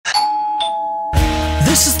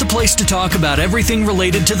This is the place to talk about everything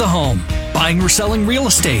related to the home, buying or selling real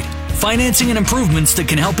estate, financing and improvements that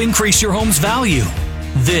can help increase your home's value.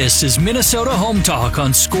 This is Minnesota Home Talk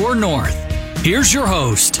on Score North. Here's your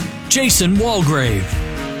host, Jason Walgrave.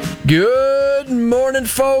 Good morning,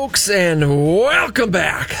 folks, and welcome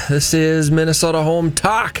back. This is Minnesota Home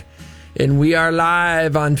Talk, and we are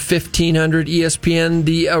live on 1500 ESPN,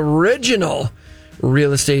 the original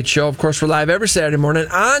real estate show. Of course, we're live every Saturday morning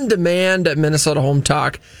on demand at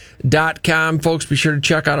minnesotahometalk.com. Folks, be sure to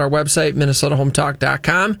check out our website,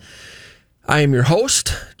 minnesotahometalk.com. I am your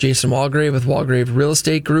host, Jason Walgrave with Walgrave Real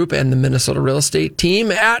Estate Group and the Minnesota Real Estate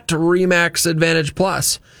Team at RE/MAX Advantage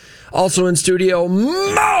Plus. Also in studio,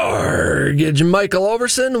 Mortgage Michael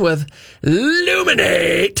Overson with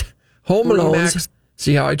Luminate Home Loans.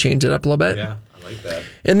 See how I changed it up a little bit? Yeah, I like that.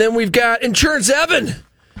 And then we've got Insurance Evan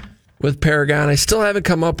with Paragon. I still haven't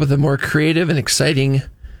come up with a more creative and exciting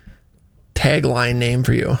tagline name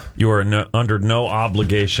for you. You are under no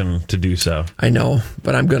obligation to do so. I know,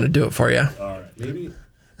 but I'm going to do it for you. All right. Maybe.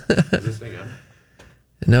 Is this thing on?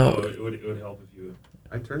 No. It would help if you...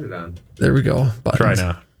 I turned it on. There we go. Buttons. Try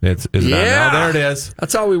now. Is it on now? There it is.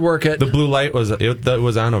 That's how we work it. The blue light was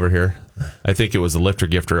on over here. I think it was the lifter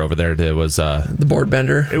gifter over there. It was the board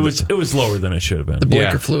bender. It was lower than it should have been. The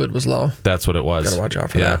blinker fluid was low. That's what it was. Got to watch out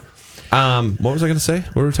for that. What was I going to say?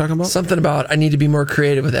 What were we talking about? Something about I need to be more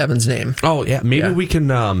creative with Evan's name. Oh yeah, maybe we can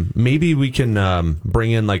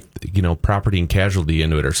bring in property and casualty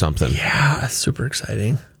into it or something. Yeah, super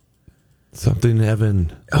exciting. Something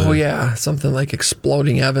Evan. Oh yeah, something like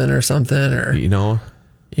Exploding Evan or something, or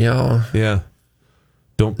yeah.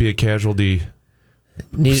 Don't be a casualty.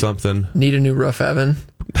 Something. Need a new roof, Evan.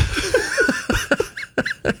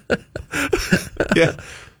 Yeah.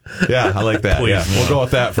 Yeah, I like that. Please, yeah, we'll go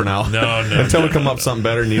with that for now. No. Until we come up with something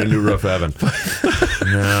better, need a new roof, Evan.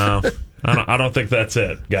 No, I don't think that's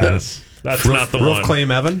it, guys. That's not the roof one.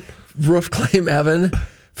 Claim Evan. Roof claim Evan.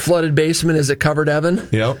 Flooded basement. Is it covered, Evan?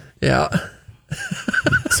 Yep. Yeah.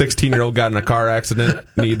 16-year-old got in a car accident.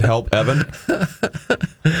 Need help, Evan.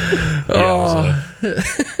 All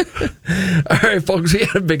right, folks. We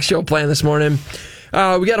got a big show planned this morning.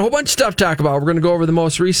 We got a whole bunch of stuff to talk about. We're going to go over the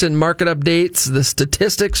most recent market updates, the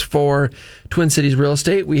statistics for Twin Cities real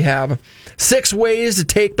estate. We have 6 ways to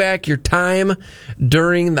take back your time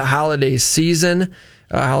during the holiday season.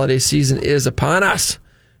 Holiday season is upon us.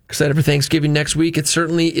 Excited for Thanksgiving next week. It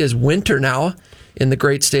certainly is winter now in the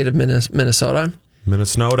great state of Minnesota.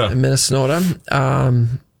 It's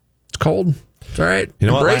cold. It's all right. You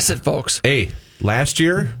know Embrace it, folks. Hey, last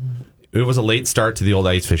year, it was a late start to the old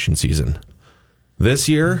ice fishing season. This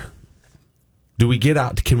year, can we get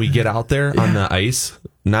out there on the ice?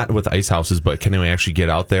 Not with ice houses, but can we actually get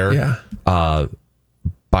out there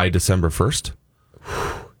by December 1st?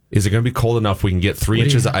 Is it going to be cold enough we can get 3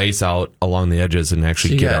 inches of ice out along the edges and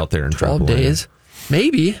actually get out there and 12 days?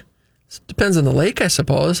 Maybe. Depends on the lake, I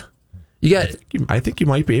suppose. I think you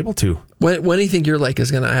might be able to. When do you think your lake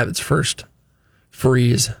is going to have its first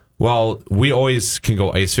freeze? Well, we always can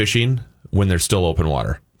go ice fishing when there's still open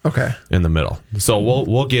water. Okay. In the middle. So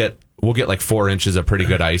we'll get like 4 inches of pretty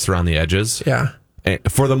good ice around the edges. Yeah.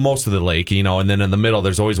 For the most of the lake, and then in the middle,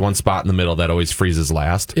 there's always one spot in the middle that always freezes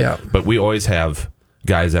last. Yeah. But we always have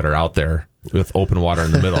guys that are out there with open water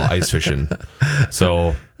in the middle ice fishing.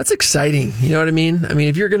 So that's exciting. You know what I mean? I mean,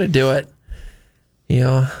 if you're going to do it,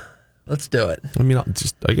 let's do it. I mean, all you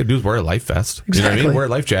got to do is wear a life vest. Exactly. You know what I mean? Wear a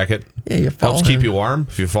life jacket. Yeah, you helps keep you warm.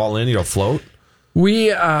 If you fall in, you'll float.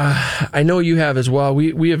 I know you have as well.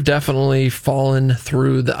 We have definitely fallen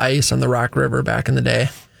through the ice on the Rock River back in the day.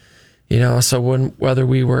 So whether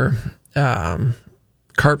we were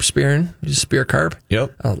carp spearing, you spear carp.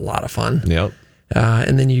 Yep. A lot of fun. Yep.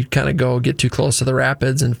 And then you kind of get too close to the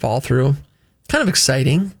rapids and fall through. Kind of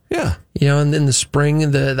exciting. Yeah. And in the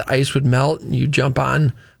spring, the ice would melt and you jump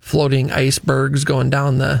on floating icebergs going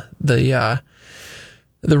down the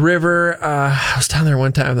river. I was down there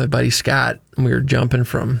one time with my buddy Scott, and we were jumping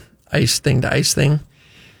from ice thing to ice thing.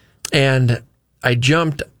 And I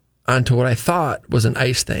jumped onto what I thought was an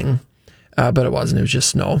ice thing, but it wasn't. It was just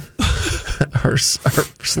snow or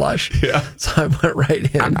slush. Yeah. So I went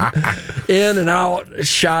right in and out,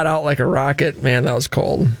 shot out like a rocket. Man, that was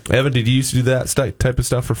cold. Evan, did you used to do that type of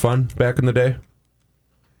stuff for fun back in the day?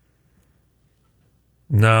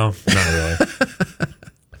 No, not really.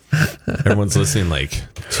 Everyone's listening like,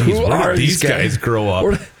 geez, where did these guys grow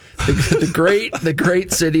up? The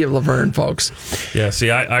great city of Laverne, folks. Yeah,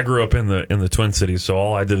 see, I grew up in the Twin Cities, so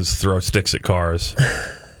all I did is throw sticks at cars.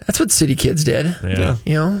 That's what city kids did.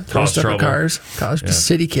 Yeah. Throw stuff at cars. Cause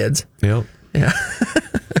city kids. Yep. Yeah.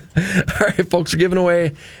 All right, folks, we're giving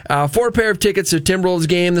away 4 pair of tickets to Timberwolves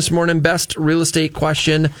game this morning. Best real estate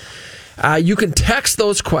question. You can text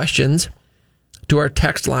those questions to our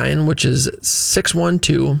text line, which is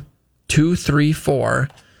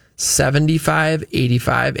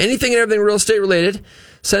 612-234-7585. Anything and everything real estate related.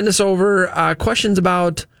 Send us over questions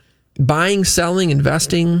about buying, selling,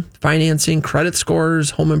 investing, financing, credit scores,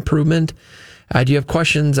 home improvement. Do you have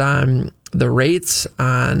questions on the rates,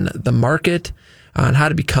 on the market, on how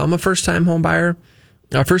to become a first-time home buyer?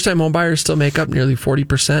 First-time home buyers still make up nearly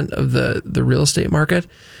 40% of the real estate market,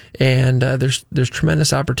 and there's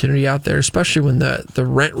tremendous opportunity out there, especially when the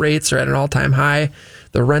rent rates are at an all-time high,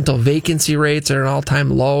 the rental vacancy rates are at an all-time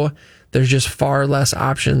low. There's just far less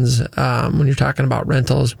options when you're talking about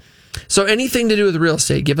rentals. So anything to do with real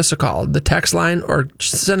estate, give us a call, the text line, or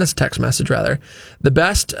send us a text message rather.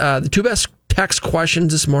 The 2 best text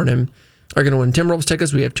questions this morning are going to win Timberwolves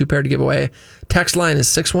tickets. We have 2 pair to give away. Text line is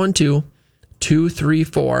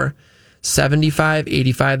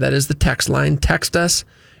 612-234-7585. That is the text line. Text us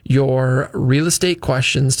your real estate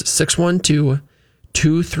questions to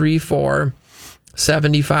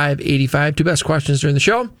 612-234-7585. 2 best questions during the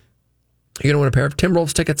show. You're going to win a pair of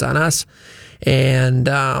Timberwolves tickets on us. And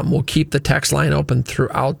we'll keep the text line open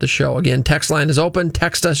throughout the show. Again, text line is open.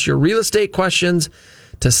 Text us your real estate questions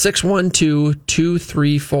to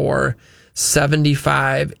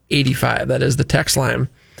 612-234-7585. That is the text line.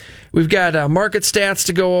 We've got market stats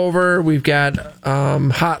to go over. We've got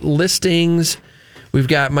hot listings.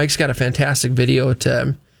 Mike's got a fantastic video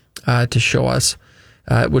to show us,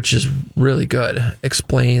 which is really good.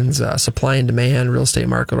 Explains supply and demand, real estate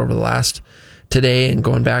market over the last today and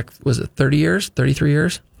going back, was it 30 years, 33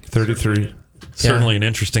 years? 33. Certainly an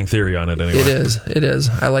interesting theory on it anyway. It is.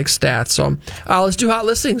 I like stats. So let's do hot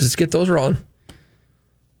listings. Let's get those rolling.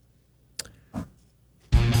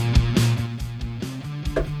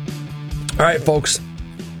 All right, folks.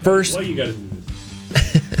 First. Well, you got to do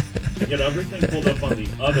this. Get everything pulled up on the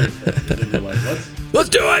other thing. And then you're like, let's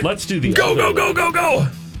do it. Let's do the go.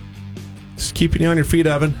 Just keeping you on your feet,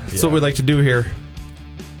 Evan. That's what we like to do here.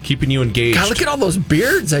 Keeping you engaged. God, look at all those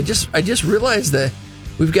beards. I just realized that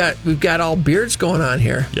we've got all beards going on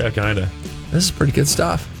here. Yeah, kind of. This is pretty good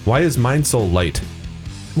stuff. Why is mine so light?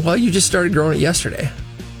 Well, you just started growing it yesterday.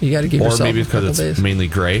 You got to give yourself maybe because it's days. mainly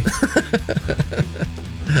gray.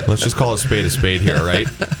 Let's just call a spade here, right?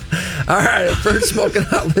 All right, our first smoking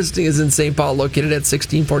hot listing is in St. Paul, located at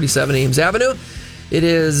 1647 Ames Avenue. It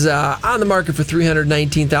is on the market for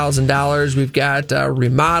 $319,000. We've got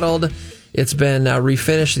remodeled. It's been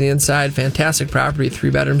refinished on the inside. Fantastic property,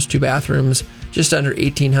 3 bedrooms, 2 bathrooms, just under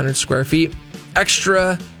 1,800 square feet.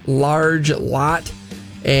 Extra large lot.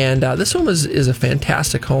 And this home is a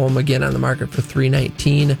fantastic home, again, on the market for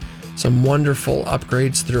 $319,000. Some wonderful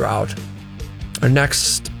upgrades throughout. Our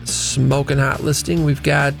next smoking hot listing we've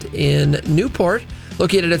got in Newport,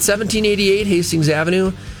 located at 1788 Hastings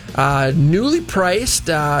Avenue. Newly priced,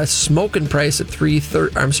 smoking price at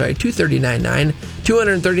 $239,900,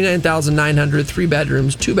 $239,900, 3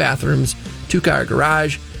 bedrooms, 2 bathrooms, 2-car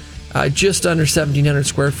garage, just under 1,700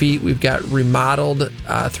 square feet. We've got remodeled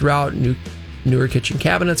throughout, newer kitchen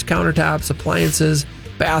cabinets, countertops, appliances,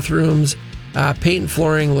 bathrooms, paint and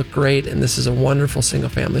flooring look great, and this is a wonderful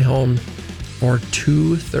single-family home for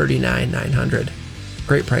 $239,900.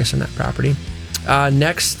 Great price on that property.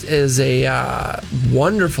 Next is a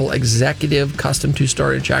wonderful executive custom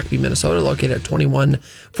 2-story in Shakopee, Minnesota, located at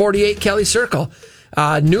 2148 Kelly Circle.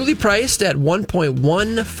 Newly priced at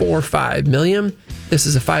 $1.145 million. This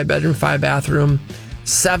is a 5-bedroom, 5-bathroom,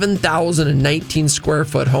 7,019 square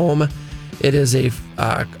foot home. It is a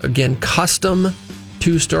again custom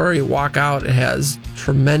 2-story walkout. It has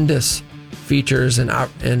tremendous features and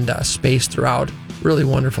space throughout. Really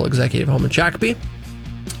wonderful executive home in Shakopee.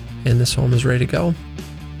 And this home is ready to go.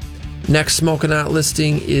 Next smoking hot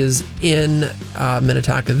listing is in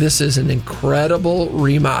Minnetonka. This is an incredible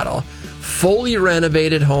remodel. Fully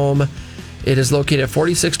renovated home. It is located at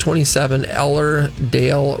 4627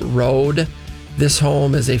 Ellerdale Road. This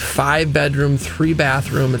home is a 5-bedroom,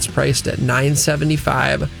 3-bathroom. It's priced at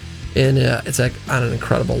 $975,000. And it's on an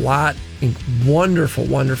incredible lot. Wonderful,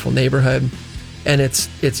 wonderful neighborhood. And it's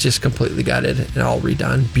just completely gutted and all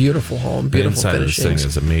redone. Beautiful home, beautiful the inside finishings. of this thing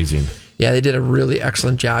is amazing. Yeah, they did a really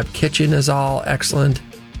excellent job. Kitchen is all excellent.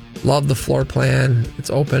 Love the floor plan. It's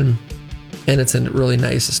open, and it's in a really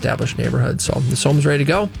nice established neighborhood. So this home's ready to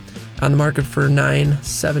go. On the market for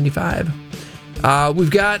 $975,000. We've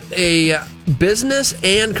got a business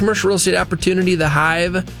and commercial real estate opportunity, the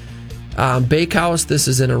Hive Bakehouse. This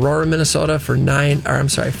is in Aurora, Minnesota for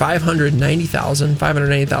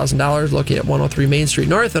 $590,000, located at 103 Main Street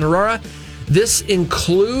North in Aurora. This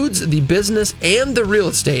includes the business and the real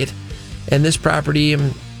estate, and this property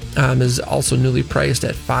is also newly priced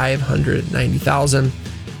at $590,000.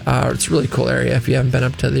 It's a really cool area. If you haven't been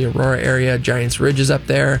up to the Aurora area, Giants Ridge is up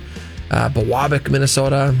there. Biwabik,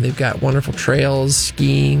 Minnesota. They've got wonderful trails,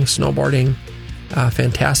 skiing, snowboarding.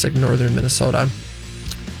 Fantastic northern Minnesota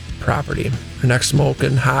property. Our next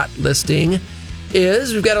smoking hot listing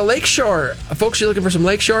is we've got a lakeshore. Folks, you're looking for some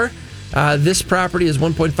lakeshore? This property is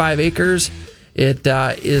 1.5 acres.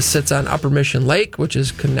 It sits on Upper Mission Lake, which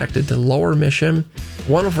is connected to Lower Mission.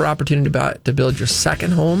 Wonderful opportunity to build your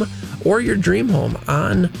second home or your dream home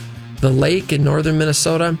on the lake in northern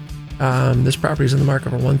Minnesota. This property is in the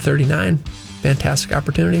market for $139,000. Fantastic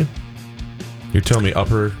opportunity. You're telling me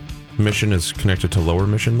Upper Mission is connected to Lower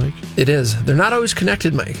Mission Lake? It is. They're not always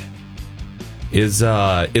connected, Mike. Is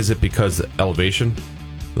it because the elevation,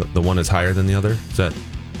 the one is higher than the other? Is that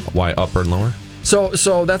why upper and lower?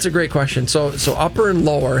 So that's a great question. So upper and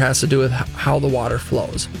lower has to do with how the water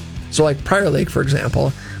flows. So like Prior Lake, for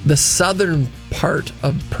example, the southern part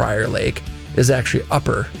of Prior Lake is actually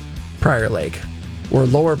Upper Prior Lake, where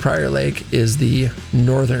Lower Prior Lake is the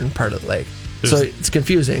northern part of the lake. So it's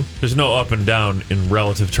confusing. There's no up and down in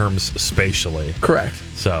relative terms spatially. Correct.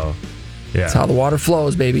 So, yeah. That's how the water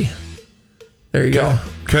flows, baby. There you go.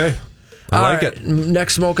 Okay. I like it.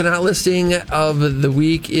 Next smoking hot listing of the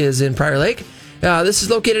week is in Prior Lake. This is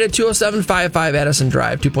located at 20755 Addison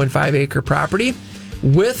Drive, 2.5 acre property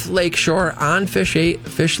with lakeshore on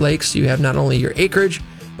Fish Lakes. You have not only your acreage,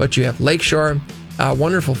 but you have lakeshore.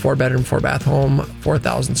 Wonderful 4-bedroom, 4-bath home,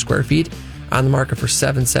 4,000 square feet, on the market for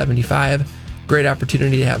 $775,000. Great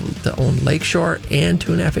opportunity to own lakeshore and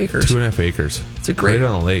 2.5 acres. 2.5 acres. It's a great, right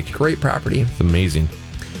on the lake. Great property. It's amazing.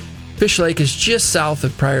 Fish Lake is just south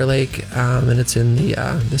of Prior Lake, and it's in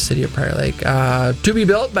the city of Prior Lake. To be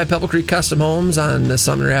built by Pebble Creek Custom Homes on the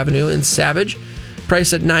Sumner Avenue in Savage.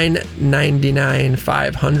 Priced at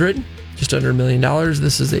 $999,500, just under $1 million.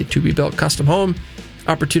 This is a to-be-built custom home.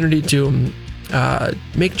 Opportunity to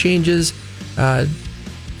make changes,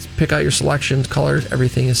 pick out your selections, colors,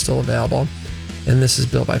 everything is still available. And this is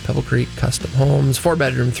built by Pebble Creek Custom Homes,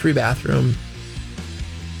 4-bedroom, 3-bathroom,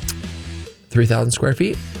 3,000 square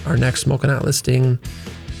feet. Our next smoking hot listing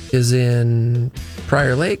is in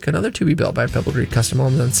Prior Lake, another to be built by Pebble Creek Custom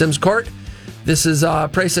Homes on Sims Court. This is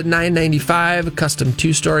priced at $995,000, custom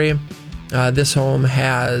 2-story. This home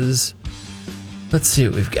has, let's see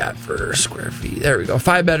what we've got for square feet. There we go.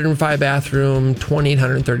 5-bedroom, 5-bathroom,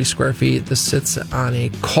 2,830 square feet. This sits on a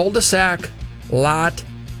cul-de-sac lot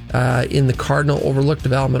in the Cardinal Overlook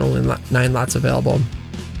development, only 9 lots available.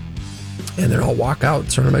 And they're all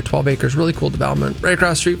walkout, surrounded by 12 acres. Really cool development. Right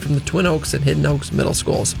across the street from the Twin Oaks and Hidden Oaks middle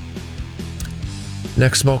schools.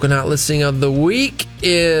 Next smoking hot listing of the week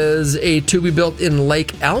is a to-be-built in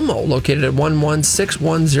Lake Elmo, located at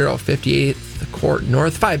 11610 58th Court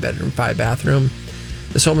North, 5-bedroom, 5-bathroom.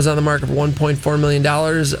 This home is on the market for $1.4 million,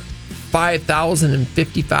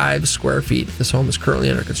 5,055 square feet. This home is currently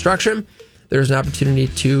under construction. There's an opportunity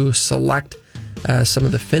to select some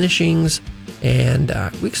of the finishings, and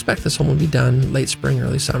we expect this home will be done late spring,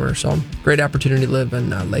 early summer. So great opportunity to live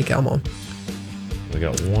in Lake Elmo. We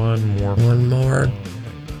got one more.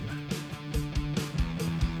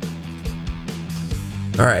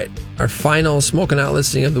 All right. Our final smoking out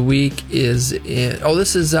listing of the week is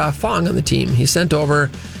this is Fong on the team. He sent over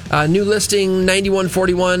a new listing,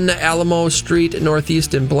 9141 Alamo Street,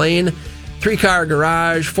 Northeast in Blaine. 3-car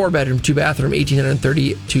garage, 4-bedroom, 2-bathroom,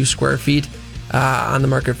 1,832 square feet. On the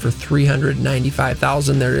market for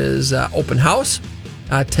 $395,000. There is open house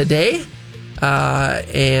today,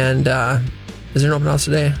 and is there an open house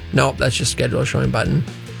today? No, that's just schedule a showing button.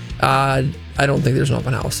 I don't think there's an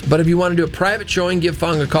open house. But if you want to do a private showing, give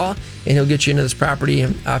Fong a call, and he'll get you into this property.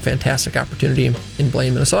 A fantastic opportunity in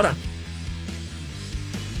Blaine, Minnesota.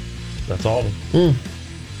 That's all.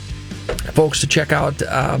 Folks, to check out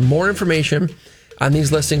more information on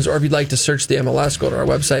these listings, or if you'd like to search the MLS, go to our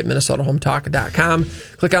website, minnesotahometalk.com.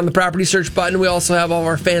 Click on the property search button. We also have all of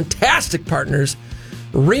our fantastic partners: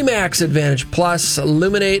 RE/MAX Advantage Plus,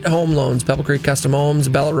 Illuminate Home Loans, Pebble Creek Custom Homes,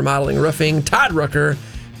 Bella Remodeling Roofing, Todd Rooker,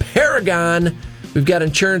 Paragon. We've got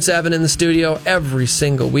Insurance Evan in the studio every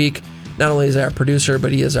single week. Not only is he our producer,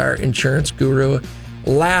 but he is our insurance guru.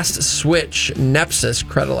 Last Switch, Nepsis,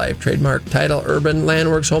 Credit Life, Trademark Title, Urban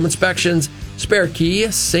Landworks Home Inspections, Spare Key,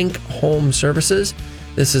 Sync Home Services.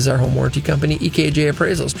 This is our home warranty company, EKJ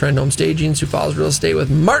Appraisals, Trend Home Staging, Sioux Falls Real Estate with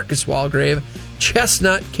Marcus Walgrave,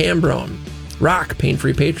 Chestnut Cambrone, Rock, Pain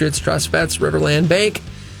Free Patriots, Trust Vets, Riverland Bank,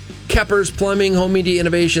 Keppers Plumbing, Home Media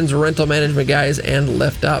Innovations, rental management guys, and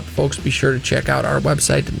Lift Up. Folks, be sure to check out our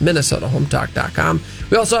website, minnesotahometalk.com.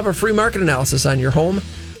 We also have a free market analysis on your home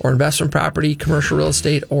or investment property, commercial real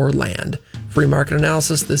estate, or land. Free market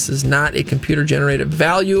analysis. This is not a computer-generated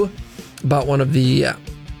value, but one of the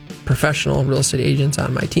professional real estate agents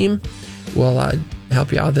on my team will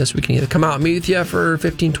help you out with this. We can either come out and meet with you for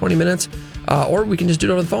 15, 20 minutes, or we can just do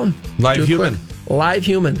it over the phone. Live human. Live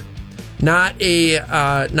human. Not a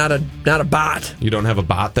bot. You don't have a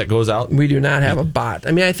bot that goes out? We do not have a bot.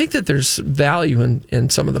 I mean, I think that there's value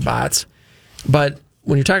in some of the bots, but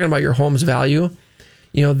when you're talking about your home's value,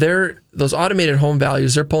 those automated home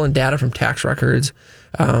values, they're pulling data from tax records,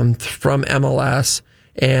 from MLS,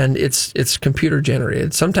 and it's computer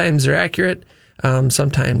generated. Sometimes they're accurate,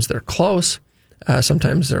 sometimes they're close,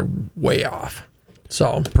 sometimes they're way off.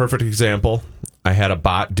 So, perfect example. I had a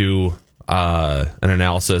bot do an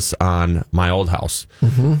analysis on my old house.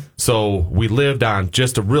 Mm-hmm. So we lived on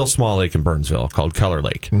just a real small lake in Burnsville called Keller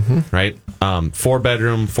Lake, right?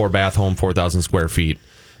 4-bedroom, 4-bath home, 4,000 square feet.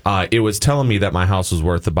 It was telling me that my house was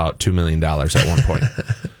worth about $2 million at one point.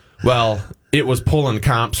 Well, it was pulling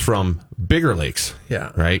comps from bigger lakes,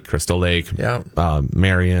 right? Crystal Lake,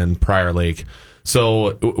 Marion, Prior Lake.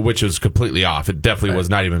 So, which was completely off. It definitely was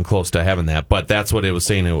not even close to having that, but that's what it was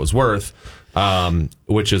saying it was worth,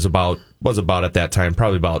 which was about at that time,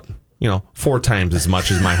 probably about, 4 times as much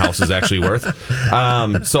as my house is actually worth.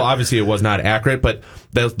 So obviously it was not accurate, but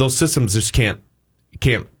those systems just can't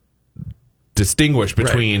distinguish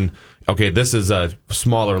between, okay, this is a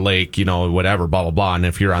smaller lake, whatever, blah, blah, blah. And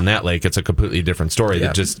if you're on that lake, it's a completely different story.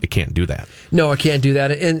 It can't do that. No, it can't do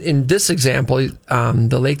that. In this example,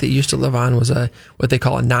 the lake that you used to live on was what they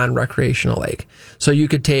call a non-recreational lake. So you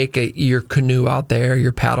could take your canoe out there,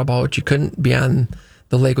 your paddle boat. You couldn't be on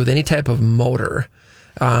the lake with any type of motor.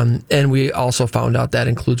 And we also found out that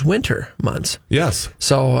includes winter months. Yes.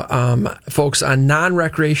 So, folks, on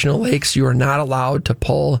non-recreational lakes, you are not allowed to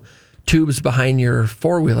pull tubes behind your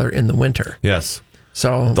four-wheeler in the winter. Yes.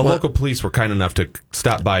 So the local police were kind enough to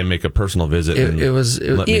stop by and make a personal visit. It was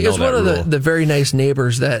one of the very nice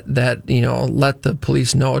neighbors that let the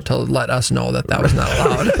police know to let us know that was not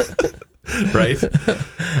allowed. Right?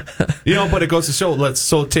 But it goes to show. Let's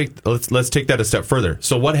take that a step further.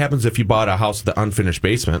 So what happens if you bought a house with an unfinished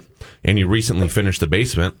basement and you recently finished the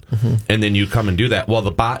basement, and then you come and do that? Well,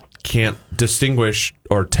 the bot can't distinguish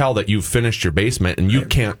or tell that you've finished your basement, and you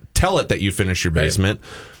can't tell it that you finished your basement.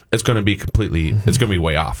 It's going to be it's going to be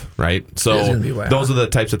way off, right? So those are the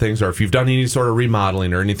types of things, or if you've done any sort of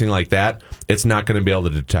remodeling or anything like that, it's not going to be able to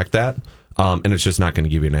detect that. And it's just not going to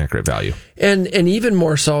give you an accurate value. And even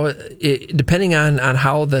more so, depending on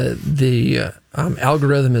how the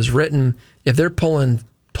algorithm is written, if they're pulling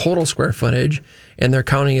total square footage and they're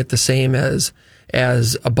counting it the same as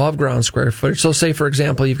above ground square footage. So say, for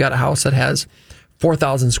example, you've got a house that has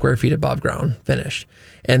 4,000 square feet above ground finished,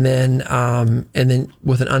 and then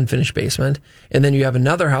with an unfinished basement, and then you have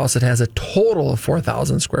another house that has a total of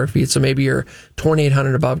 4,000 square feet. So maybe you're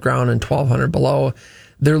 2,800 above ground and 1,200 below.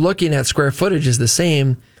 They're looking at square footage is the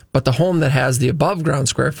same, but the home that has the above ground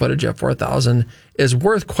square footage at 4,000 is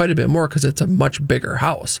worth quite a bit more because it's a much bigger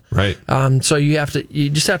house. Right. So you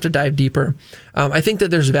just have to dive deeper. I think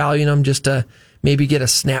that there's value in them just to maybe get a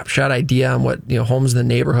snapshot idea on what homes in the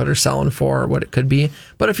neighborhood are selling for or what it could be.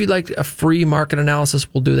 But if you'd like a free market analysis,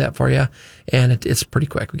 we'll do that for you, and it's pretty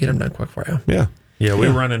quick. We get them done quick for you. Yeah. Yeah, we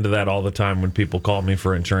run into that all the time when people call me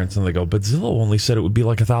for insurance and they go, but Zillow only said it would be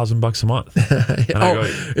like $1,000 a month. And I go,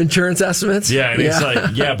 insurance estimates? Yeah, and it's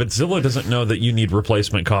like, but Zillow doesn't know that you need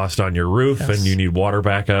replacement cost on your roof and you need water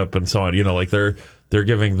backup and so on. They're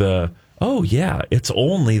giving it's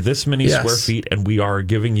only this many square feet and we are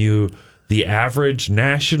giving you the average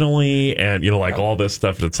nationally and, all this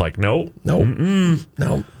stuff. And it's like, no.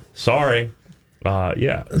 Sorry.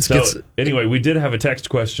 Anyway, we did have a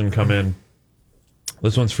text question come in.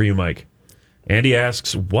 This one's for you, Mike. Andy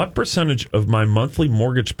asks, what percentage of my monthly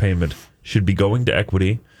mortgage payment should be going to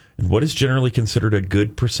equity, and what is generally considered a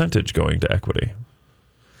good percentage going to equity?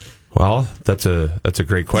 Well, that's a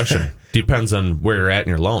great question. Depends on where you're at in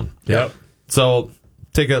your loan. Yep. So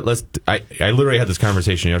I literally had this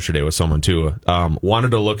conversation yesterday with someone too. Wanted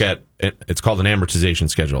to look at it's called an amortization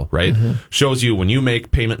schedule, right? Mm-hmm. Shows you when you make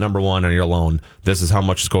payment number 1 on your loan, this is how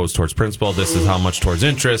much goes towards principal, this is how much towards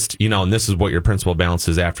interest, and this is what your principal balance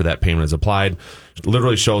is after that payment is applied.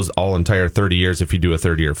 Literally shows all entire 30 years if you do a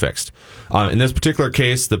 30-year fixed. In this particular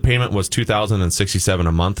case, the payment was $2,067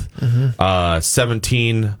 a month. Mm-hmm.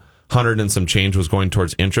 1,700 and some change was going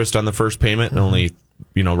towards interest on the first payment, and only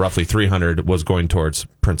roughly 300 was going towards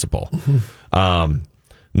principal. Mm-hmm.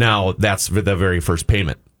 Now that's the very first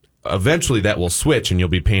payment. eventually that will switch and you'll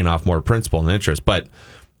be paying off more principal and interest. But,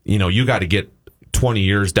 you got to get 20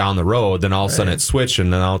 years down the road, then all of a sudden it switched,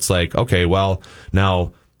 and then now it's like, okay, well,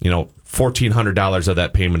 now, $1,400 of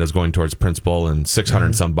that payment is going towards principal and 600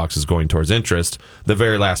 and some bucks is going towards interest. The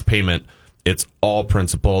very last payment, it's all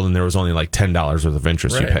principal, and there was only like $10 worth of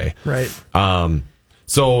interest you pay. Right.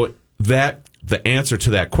 So the answer to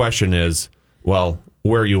that question is, well,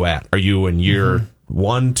 where are you at? Are you in year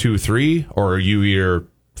 1, 2, 3, or are you year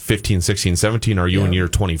 15, 16, 17? Or are you in year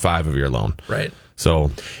 25 of your loan? Right.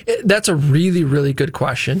 So that's a really, really good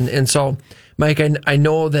question. And so, Mike, I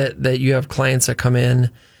know that you have clients that come in,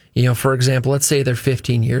 for example, let's say they're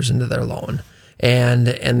 15 years into their loan and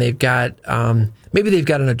they've got, maybe they've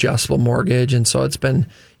got an adjustable mortgage. And so it's been,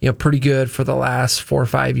 pretty good for the last 4 or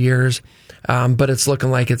 5 years. But it's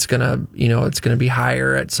looking like it's gonna be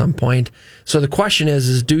higher at some point. So the question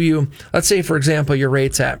is do you, let's say, for example, your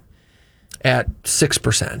rate's at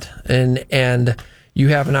 6% and you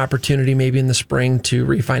have an opportunity maybe in the spring to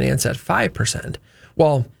refinance at 5%.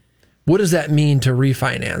 Well, what does that mean to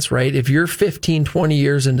refinance, right? If you're 15, 20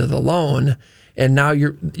 years into the loan and now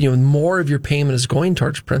more of your payment is going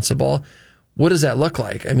towards principal, what does that look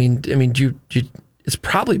like? I mean, it's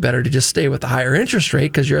probably better to just stay with the higher interest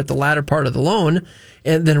rate because you're at the latter part of the loan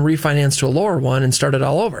and then refinance to a lower one and start it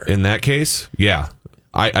all over. In that case, yeah.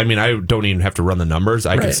 I don't even have to run the numbers.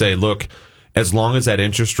 I could say, look, as long as that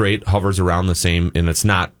interest rate hovers around the same and it's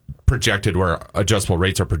not projected where adjustable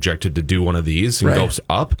rates are projected to do one of these and goes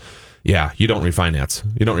up, yeah, you don't refinance.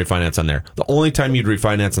 You don't refinance on there. The only time you'd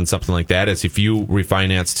refinance on something like that is if you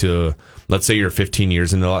refinance to, let's say you're 15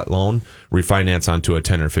 years into that loan, refinance onto a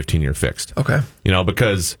 10 or 15-year fixed. Okay.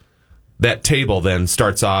 Because that table then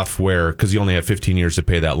starts off because you only have 15 years to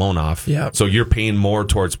pay that loan off. Yeah. So you're paying more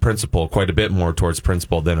towards principal, quite a bit more towards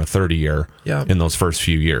principal than a 30-year in those first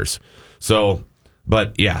few years. So,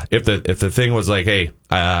 but yeah, if the thing was like, hey,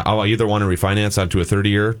 I'll either want to refinance onto a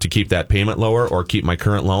 30-year to keep that payment lower or keep my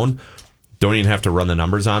current loan, don't even have to run the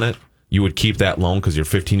numbers on it. You would keep that loan because you're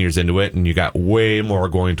 15 years into it and you got way more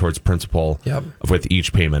going towards principal with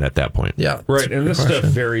each payment at that point. Yeah. Right. And this stuff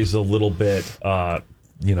varies a little bit, loan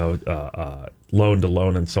to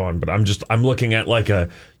loan and so on. But I'm looking at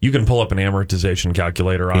you can pull up an amortization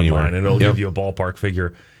calculator online and it'll give you a ballpark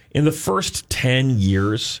figure. In the first 10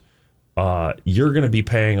 years, you're going to be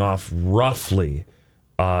paying off roughly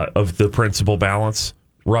of the principal balance,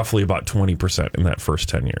 roughly about 20% in that first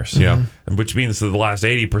 10 years. Yeah. And which means that the last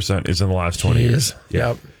 80% is in the last 20 years.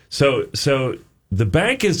 Yep. So the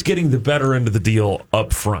bank is getting the better end of the deal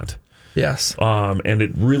up front. Yes. And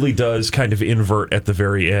it really does kind of invert at the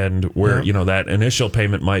very end where, that initial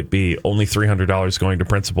payment might be only $300 going to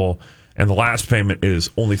principal and the last payment is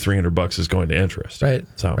only $300 is going to interest. Right.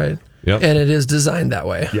 So, right. Yep. And it is designed that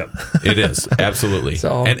way. Yep. It is. Absolutely.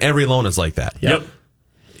 And every loan is like that. Yep.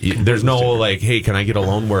 There's no hey, can I get a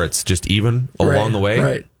loan where it's just even along the way?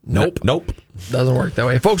 Right. Nope. Nope. Doesn't work that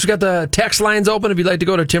way. Folks, we got the text lines open if you'd like to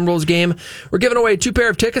go to Timberwolves game. We're giving away 2 pair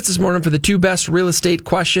of tickets this morning for the 2 best real estate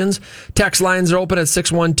questions. Text lines are open at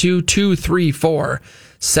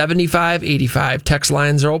 612-234-7585. Text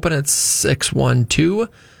lines are open at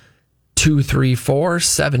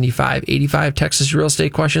 612-234-7585. Text us your real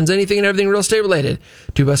estate questions, anything and everything real estate related.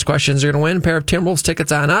 2 best questions are going to win a pair of Timberwolves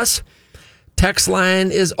tickets on us. Text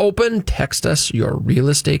line is open. Text us your real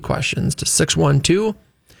estate questions to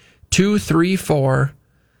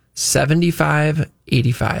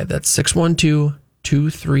 612-234-7585. That's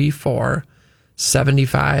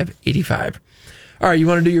 612-234-7585. All right, you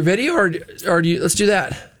want to do your video or do you, let's do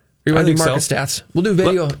that. Or you want to do market stats? We'll do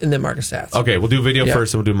video and then market stats. Okay, we'll do video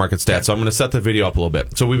first and we'll do market stats. Okay. So I'm going to set the video up a little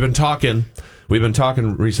bit. So we've been talking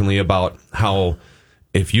recently about how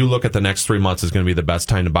if you look at the next 3 months is going to be the best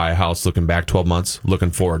time to buy a house, looking back 12 months,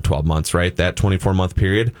 looking forward 12 months, right? That 24-month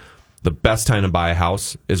period, the best time to buy a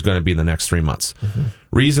house is going to be the next 3 months. Mm-hmm.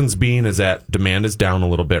 Reasons being is that demand is down a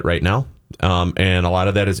little bit right now. And a lot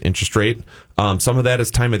of that is interest rate. Some of that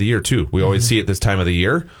is time of the year too. We always see it this time of the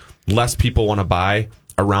year. Less people want to buy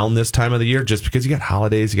around this time of the year just because you got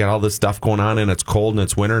holidays, you got all this stuff going on and it's cold and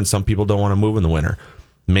it's winter and some people don't want to move in the winter.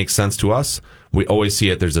 Makes sense to us. We always see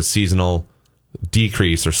it. There's a seasonal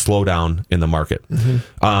decrease or slowdown in the market.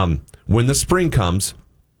 Mm-hmm. When the spring comes,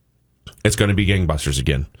 it's going to be gangbusters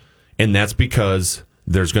again. And that's because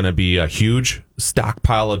there's going to be a huge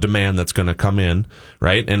stockpile of demand that's going to come in,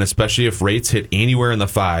 right? And especially if rates hit anywhere in the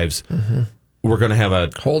 5s, we're going to have a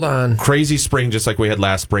crazy spring just like we had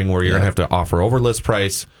last spring where you're going to have to offer over list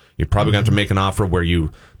price. You're probably going to have to make an offer where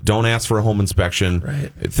you don't ask for a home inspection,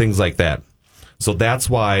 things like that. So that's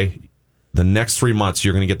why the next 3 months,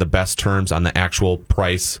 you're going to get the best terms on the actual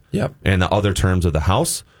price and the other terms of the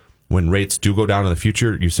house. when rates do go down in the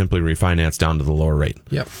future, you simply refinance down to the lower rate.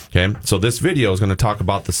 Yep. Okay. So this video is going to talk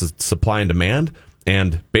about the supply and demand,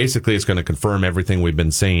 and basically it's going to confirm everything we've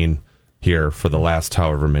been saying here for the last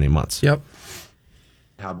however many months. Yep.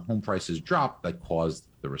 How home prices dropped that caused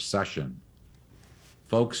the recession.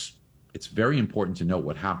 Folks, it's very important to note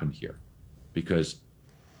what happened here, because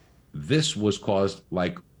this was caused,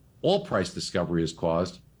 like all price discovery is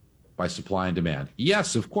caused, by supply and demand.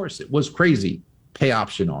 Yes, of course, it was crazy. Pay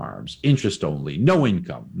option arms, interest only, no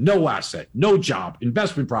income, no asset, no job,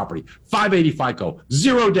 investment property, 580 FICO,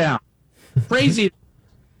 0 down. Crazy.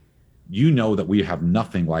 You know that we have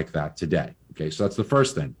nothing like that today. Okay, so that's the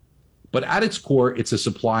first thing. But at its core, it's a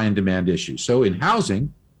supply and demand issue. So in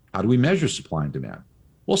housing, how do we measure supply and demand?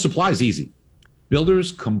 Well, supply is easy.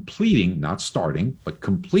 Builders completing, not starting, but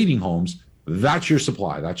completing homes, that's your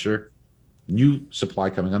supply. That's your new supply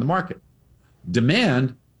coming on the market.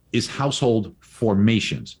 Demand is household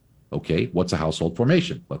formations. Okay, what's a household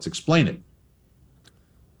formation? Let's explain it.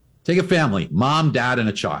 Take a family, mom, dad, and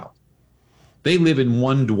a child. They live in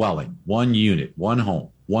one dwelling, one unit, one home,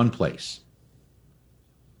 one place.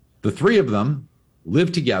 The three of them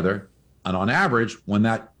live together, and on average, when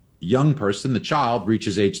that young person, the child,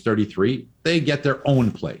 reaches age 33, they get their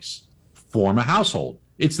own place, form a household.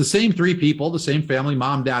 It's the same three people, the same family,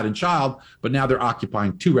 mom, dad, and child, but now they're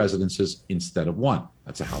occupying 2 residences instead of 1.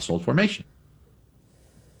 That's a household formation.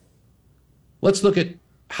 Let's look at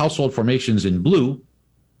household formations in blue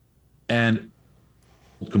and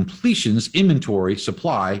completions, inventory,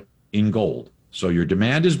 supply in gold. So your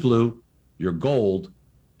demand is blue, your gold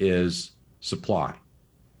is supply.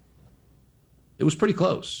 It was pretty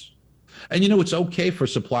close. And it's okay for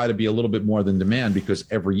supply to be a little bit more than demand, because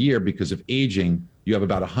every year, because of aging, you have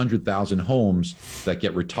about 100,000 homes that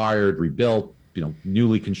get retired, rebuilt,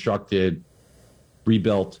 newly constructed,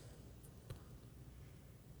 rebuilt.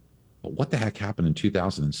 But what the heck happened in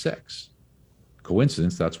 2006?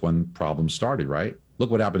 Coincidence, that's when problems started, right?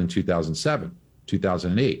 Look what happened in 2007,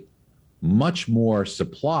 2008. Much more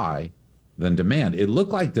supply than demand. It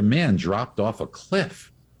looked like demand dropped off a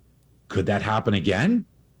cliff. Could that happen again?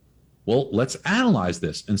 Well, let's analyze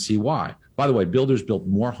this and see why. By the way, builders built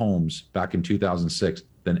more homes back in 2006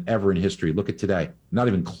 than ever in history. Look at today, not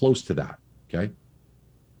even close to that, okay?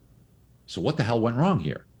 So what the hell went wrong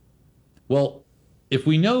here? Well, if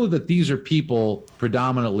we know that these are people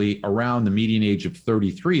predominantly around the median age of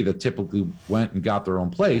 33 that typically went and got their own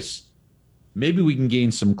place, maybe we can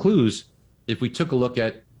gain some clues if we took a look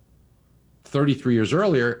at 33 years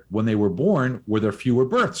earlier when they were born. Were there fewer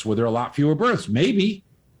births? Were there a lot fewer births? Maybe.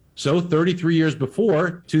 So 33 years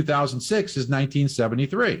before 2006 is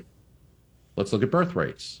 1973. Let's look at birth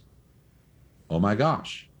rates. Oh my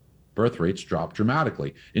gosh, birth rates dropped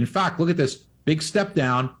dramatically. In fact, look at this. Big step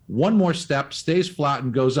down, one more step, stays flat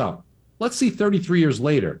and goes up. Let's see 33 years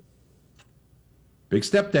later. Big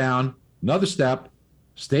step down, another step,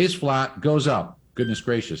 stays flat, goes up. Goodness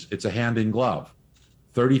gracious, it's a hand in glove.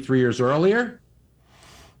 33 years earlier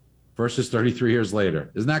versus 33 years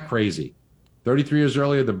later. Isn't that crazy? 33 years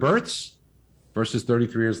earlier, the births versus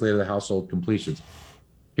 33 years later, the household completions.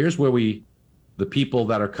 Here's where the people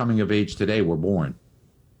that are coming of age today were born.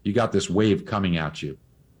 You got this wave coming at you.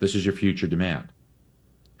 This is your future demand.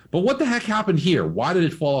 But what the heck happened here? Why did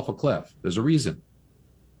it fall off a cliff? There's a reason.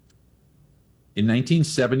 In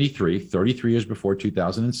 1973, 33 years before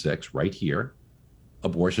 2006, right here,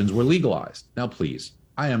 abortions were legalized. Now, please,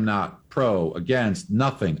 I am not pro, against,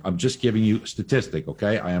 nothing. I'm just giving you a statistic,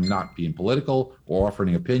 okay? I am not being political or offering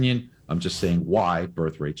an opinion. I'm just saying why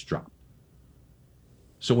birth rates dropped.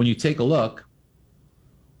 So when you take a look,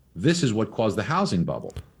 this is what caused the housing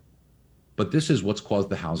bubble. But this is what's caused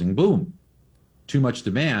the housing boom. Too much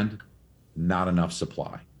demand, not enough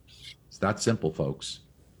supply. It's that simple, folks.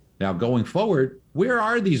 Now, going forward, where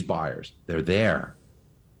are these buyers? They're there,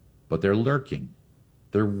 but they're lurking.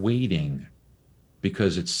 They're waiting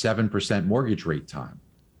because it's 7% mortgage rate time.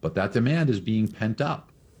 But that demand is being pent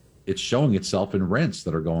up. It's showing itself in rents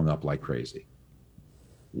that are going up like crazy.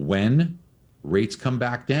 When rates come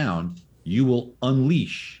back down, you will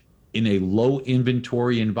unleash, in a low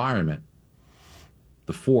inventory environment,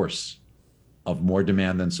 the force of more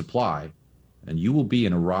demand than supply, and you will be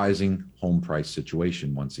in a rising home price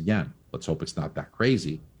situation once again. Let's hope it's not that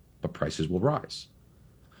crazy, but prices will rise.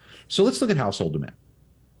 So let's look at household demand.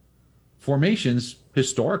 Formations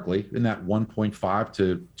historically in that 1.5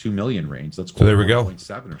 to 2 million range. Let's call it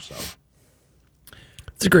 1.7 or so.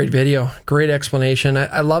 It's a great video, great explanation.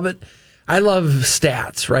 I love it. I love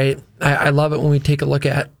stats, right? I love it when we take a look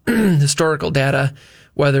at historical data,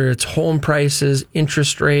 whether it's home prices,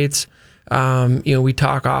 interest rates, We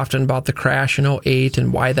talk often about the crash in 2008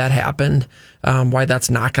 and why that happened, why that's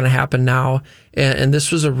not going to happen now. And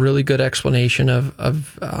this was a really good explanation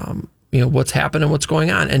of what's happened and what's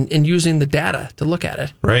going on, and using the data to look at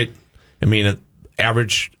it. Right. I mean,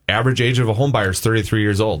 average age of a home buyer is 33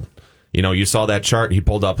 years old. You saw that chart he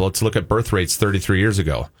pulled up. Let's look at birth rates 33 years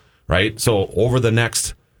ago, right? So over the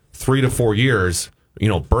next 3 to 4 years,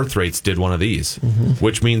 birth rates did one of these,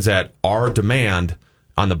 which means that our demand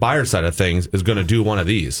on the buyer side of things is going to do one of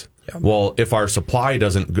these. Yep. Well, if our supply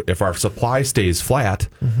stays flat,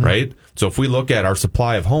 right? So if we look at our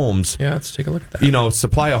supply of homes, let's take a look at that.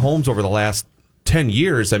 Supply of homes over the last 10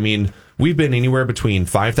 years, I mean, we've been anywhere between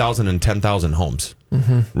 5,000 and 10,000 homes,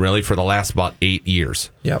 really, for the last about 8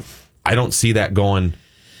 years. Yep. I don't see that going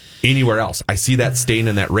anywhere else. I see that staying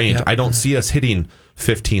in that range. Yep. I don't see us hitting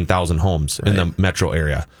 15,000 homes in the metro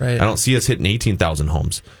area. Right. I don't see us hitting 18,000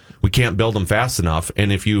 homes. We can't build them fast enough.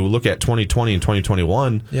 And if you look at 2020 and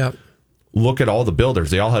 2021, look at all the builders.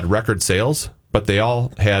 They all had record sales, but they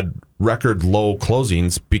all had record low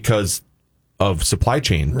closings because of supply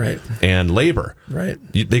chain and labor. Right.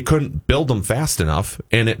 They couldn't build them fast enough,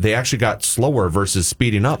 and they actually got slower versus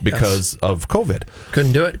speeding up because of COVID.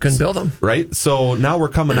 Couldn't do it. Couldn't build them. Right. So now we're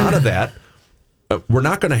coming out of that. We're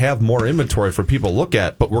not going to have more inventory for people to look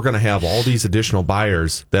at, but we're going to have all these additional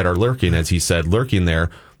buyers that are lurking, as he said, lurking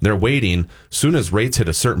there. They're waiting. Soon as rates hit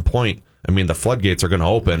a certain point, I mean, the floodgates are going to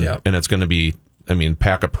open, and it's going to be,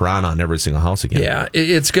 pack a piranha on every single house again. Yeah,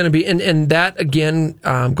 it's going to be, and that again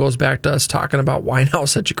goes back to us talking about why now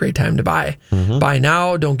is such a great time to buy. Buy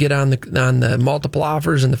now. Don't get on the multiple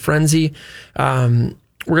offers and the frenzy.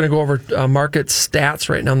 We're going to go over market stats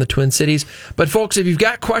right now in the Twin Cities. But folks, if you've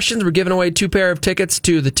got questions, we're giving away 2 pair of tickets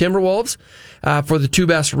to the Timberwolves for the 2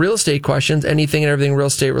 best real estate questions, anything and everything real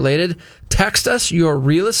estate related. Text us your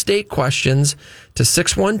real estate questions to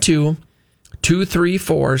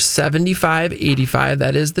 612-234-7585.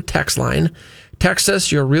 That is the text line. Text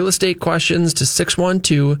us your real estate questions to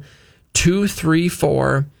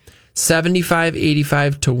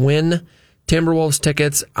 612-234-7585 to win Timberwolves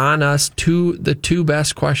tickets on us. The 2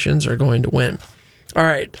 best questions are going to win. All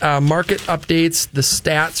right, market updates, the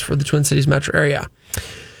stats for the Twin Cities metro area.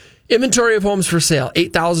 Inventory of homes for sale,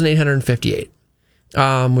 8,858,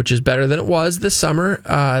 which is better than it was this summer.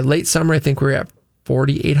 Late summer, I think we were at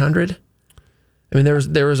 4,800. I mean,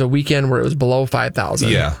 there was a weekend where it was below 5,000.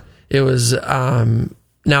 Yeah. It was,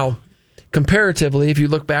 now, comparatively, if you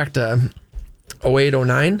look back to 08,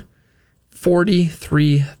 09,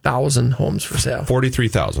 43,000 homes for sale.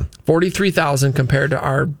 43,000. 43,000 compared to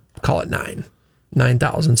our, call it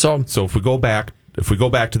 9,000. So if we go back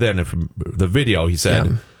to then, if the video, he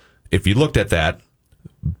said, if you looked at that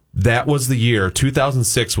was the year,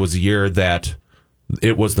 2006 was the year that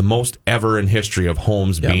it was the most ever in history of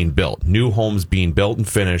homes being built. New homes being built and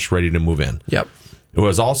finished, ready to move in. Yep. It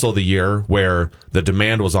was also the year where the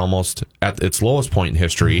demand was almost at its lowest point in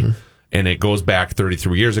history. And it goes back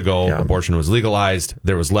 33 years ago. Abortion was legalized.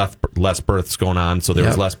 There was less births going on, so there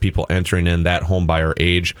was less people entering in that home buyer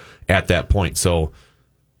age at that point. So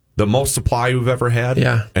the most supply we've ever had,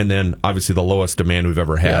 and then obviously the lowest demand we've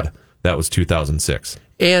ever had. That was 2006,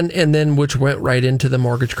 and then which went right into the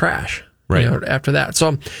mortgage crash. Right. After that.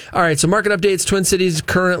 So, all right. So market updates, Twin Cities,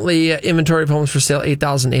 currently inventory of homes for sale,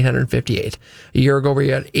 8,858. A year ago, we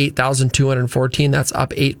had 8,214. That's up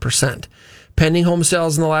 8%. Pending home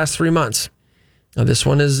sales in the last 3 months. Now, this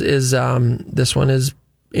one is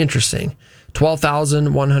interesting.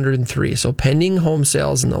 12,103. So pending home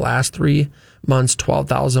sales in the last 3 months,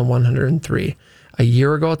 12,103. A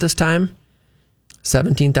year ago at this time,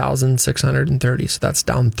 17,630. So that's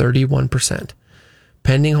down 31%.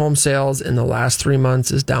 Pending home sales in the last 3 months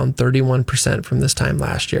is down 31% from this time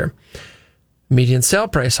last year. Median sale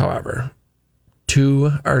price, however,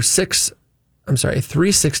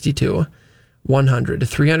 362,100 to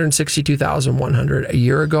 362,100. A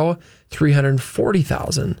year ago,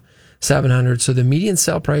 340,700. So the median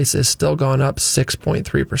sale price is still gone up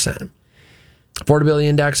 6.3%. Affordability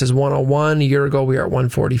index is 101. A year ago, we are at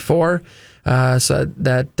 144. So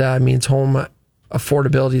that means home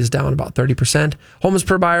affordability is down about 30%. Homes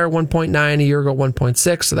per buyer, 1.9. A year ago,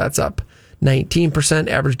 1.6. So that's up 19%.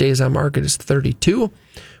 Average days on market is 32,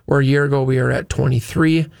 where a year ago we were at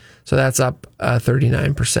 23. So that's up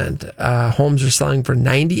 39%. Homes are selling for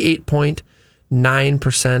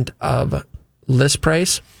 98.9% of list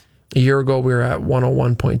price. A year ago we were at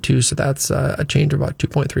 101.2. So that's a change of about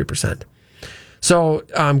 2.3%. So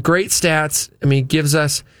great stats. I mean, it gives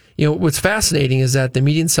us, what's fascinating is that the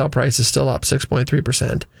median sale price is still up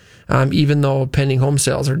 6.3%. Even though pending home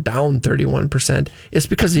sales are down 31%, it's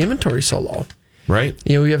because the inventory is so low. Right.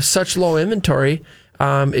 We have such low inventory.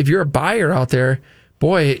 If you're a buyer out there,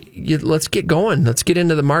 boy, let's get going. Let's get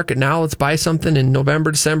into the market now. Let's buy something in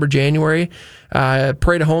November, December, January.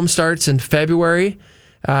 Parade of Home starts in February.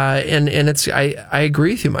 And it's, I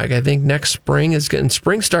agree with you, Mike. I think next spring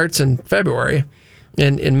spring starts in February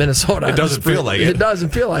in Minnesota. It doesn't feel like it. It doesn't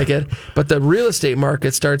feel like it. But the real estate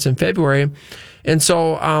market starts in February. And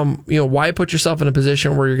so, why put yourself in a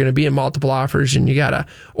position where you're going to be in multiple offers and you got to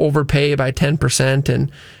overpay by 10%?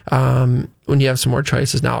 And, when you have some more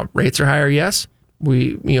choices now, rates are higher. Yes.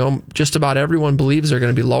 Just about everyone believes they're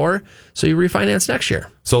going to be lower. So you refinance next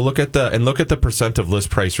year. So look at the percent of list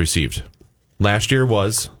price received. Last year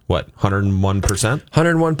was what, 101%?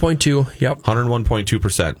 101.2. Yep.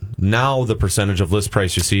 101.2%. Now the percentage of list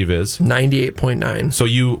price received is 98.9. So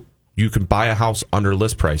you can buy a house under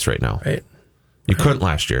list price right now. Right. You couldn't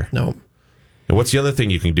last year. No. And what's the other thing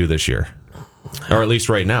you can do this year? Or at least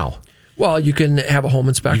right now? Well, you can have a home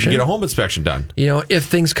inspection. You can get a home inspection done. If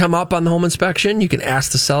things come up on the home inspection, you can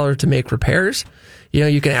ask the seller to make repairs.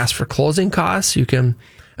 You can ask for closing costs. You can,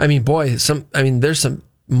 there's some,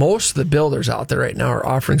 most of the builders out there right now are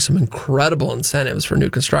offering some incredible incentives for new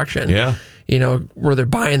construction. Yeah. Where they're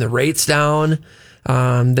buying the rates down.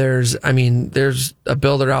 There's a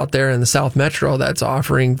builder out there in the South Metro that's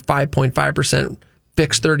offering 5.5%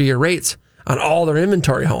 fixed 30-year rates on all their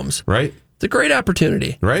inventory homes. Right. It's a great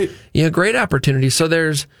opportunity. Right. Great opportunity. So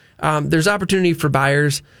there's opportunity for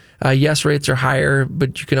buyers. Yes, rates are higher,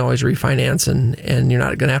 but you can always refinance and you're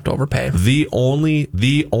not going to have to overpay. The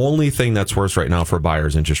only thing that's worse right now for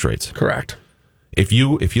buyers, interest rates. Correct. If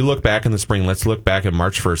you look back in the spring, let's look back at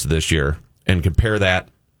March 1st of this year and compare that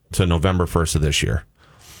to November 1st of this year.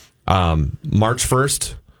 March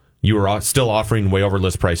 1st, you were still offering way over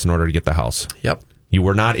list price in order to get the house. Yep. You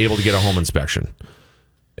were not able to get a home inspection.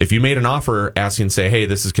 If you made an offer asking, say, hey,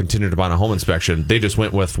 this is contingent upon a home inspection, they just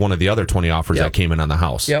went with one of the other 20 offers that came in on the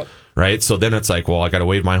house. Yep. Right? So then it's like, well, I got to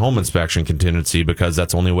waive my home inspection contingency because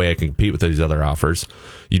that's the only way I can compete with these other offers.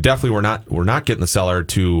 You definitely were not getting the seller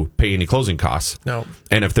to pay any closing costs. No.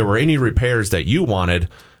 And if there were any repairs that you wanted,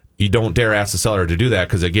 you don't dare ask the seller to do that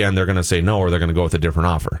because, again, they're going to say no or they're going to go with a different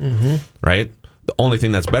offer. Mm-hmm. Right? The only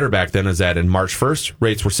thing that's better back then is that in March 1st,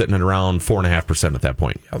 rates were sitting at around 4.5% at that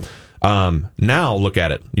point. Yep. Now look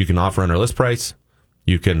at it. You can offer under list price.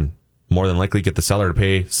 You can more than likely get the seller to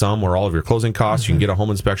pay some or all of your closing costs. Mm-hmm. You can get a home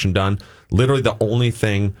inspection done. Literally the only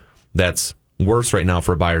thing that's worse right now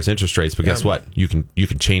for a buyer's interest rates, but guess what? You can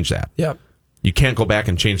change that. Yep. You can't go back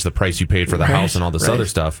and change the price you paid for the house and all this other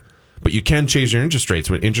stuff, but you can change your interest rates.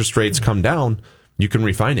 When interest rates come down, you can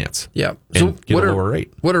refinance. Yep. And get a lower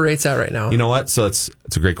rate. What are rates at right now? You know what? So it's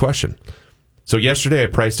a great question. So yesterday I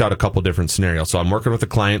priced out a couple different scenarios. So I'm working with a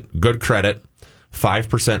client, good credit,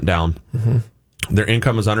 5% down. Mm-hmm. Their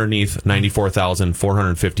income is underneath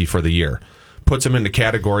 $94,450 for the year. Puts them in the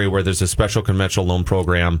category where there's a special conventional loan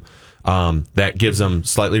program that gives them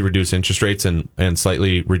slightly reduced interest rates and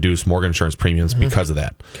slightly reduced mortgage insurance premiums because of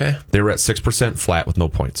that. Okay. They were at 6% flat with no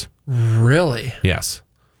points. Really? Yes.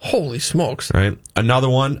 Holy smokes. Right. Another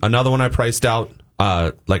one I priced out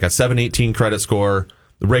like a 718 credit score,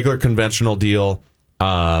 the regular conventional deal.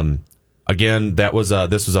 Again, this was a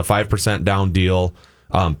 5% down deal.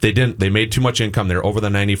 They made too much income. They're over the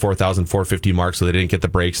 94,450 mark, so they didn't get the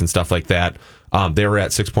breaks and stuff like that. They were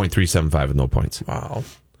at 6.375 with no points. Wow.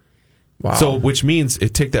 So, which means,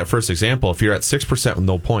 take that first example. If you're at 6% with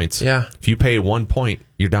no points, if you pay 1 point,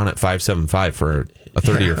 you're down at 5.75 for a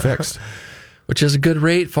 30-year fixed. Which is a good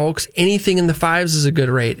rate, folks. Anything in the fives is a good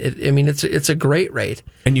rate. It's a great rate.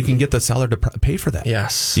 And you can get the seller to pay for that.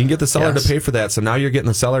 Yes. You can get the seller to pay for that. So now you're getting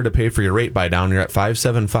the seller to pay for your rate buy down. You're at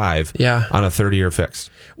 5.75 on a 30-year fixed.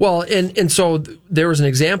 Well, and so there was an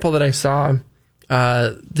example that I saw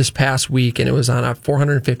this past week, and it was on a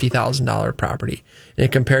 $450,000 property. And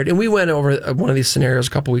it compared, and we went over one of these scenarios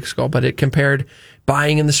a couple weeks ago, but it compared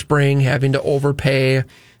buying in the spring, having to overpay,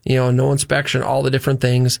 no inspection, all the different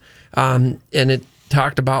things. And it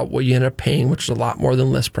talked about what you end up paying, which is a lot more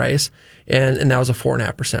than list price. And that was a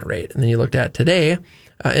 4.5% rate. And then you looked at today,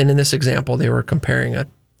 and in this example, they were comparing a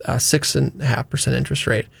 6.5% interest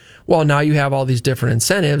rate. Well, now you have all these different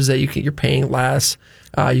incentives that you're paying less.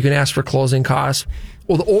 You can ask for closing costs.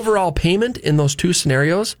 Well, the overall payment in those two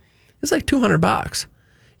scenarios is like $200.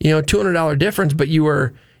 $200 difference, but you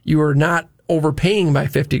were not overpaying by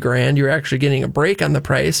 $50,000. You're actually getting a break on the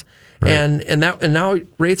price, right. and now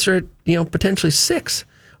rates are at potentially 6,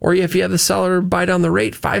 or if you have the seller buy down the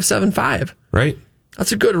rate 5.75. Right.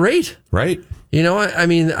 That's a good rate. Right.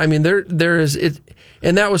 There is it,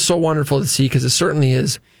 and that was so wonderful to see because it certainly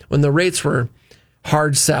is when the rates were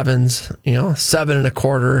hard sevens,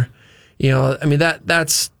 7.25. I mean,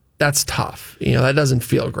 that's tough. That doesn't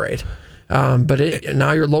feel great. But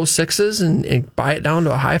now you're low sixes and buy it down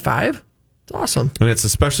to a high five. It's awesome. And it's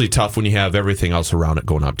especially tough when you have everything else around it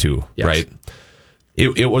going up too, yes. Right?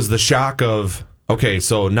 It was the shock of, okay,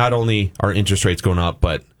 so not only are interest rates going up,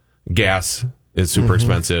 but gas is super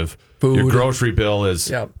expensive. Food. Your grocery bill is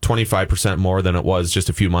 25% more than it was just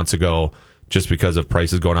a few months ago just because of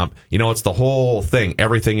prices going up. It's the whole thing.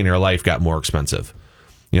 Everything in your life got more expensive.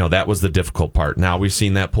 That was the difficult part. Now we've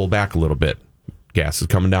seen that pull back a little bit. Gas is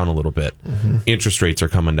coming down a little bit. Interest rates are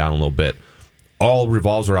coming down a little bit. All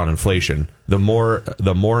revolves around inflation. The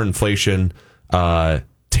more inflation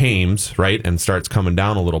tames, right, and starts coming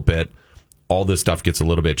down a little bit, all this stuff gets a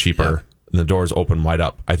little bit cheaper. And the doors open wide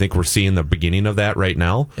up. I think we're seeing the beginning of that right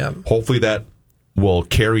now. Hopefully that will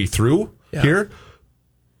carry through here.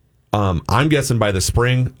 I'm guessing by the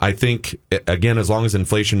spring, I think, again, as long as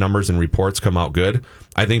inflation numbers and reports come out good,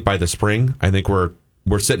 I think by the spring, I think we're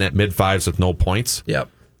sitting at mid-fives with no points.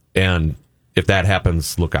 And if that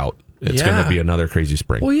happens, look out. It's going to be another crazy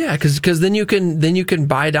spring. Well, yeah, because then you can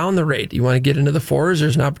buy down the rate. You want to get into the fours,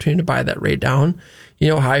 there's an opportunity to buy that rate down,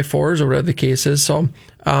 high fours or whatever the case is. So,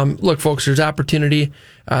 look, folks, there's opportunity.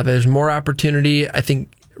 There's more opportunity, I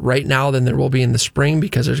think, right now than there will be in the spring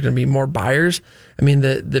because there's going to be more buyers. I mean,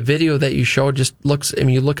 the video that you showed just looks,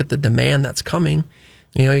 you look at the demand that's coming.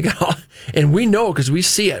 You got all, and we know because we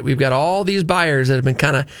see it. We've got all these buyers that have been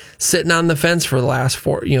kind of sitting on the fence for the last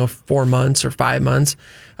 4 months or 5 months,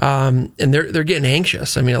 and they're getting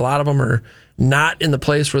anxious. I mean, a lot of them are not in the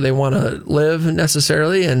place where they want to live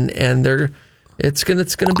necessarily, and it's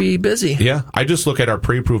gonna be busy. Yeah, I just look at our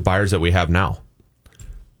pre-approved buyers that we have now.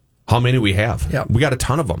 How many we have? We got a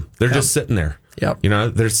ton of them. They're just sitting there.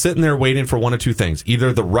 They're sitting there waiting for one of two things.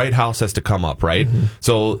 Either the right house has to come up, right?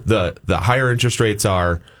 So the higher interest rates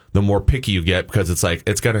are, the more picky you get because it's like,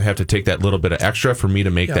 it's going to have to take that little bit of extra for me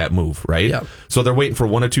to make that move, right? So they're waiting for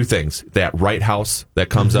one of two things. That right house that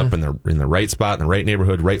comes up in the right spot, in the right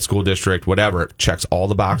neighborhood, right school district, whatever, checks all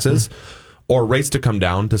the boxes. Or rates to come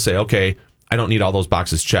down to say, okay, I don't need all those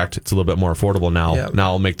boxes checked. It's a little bit more affordable now.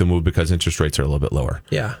 Now I'll make the move because interest rates are a little bit lower.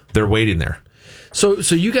 They're waiting there. So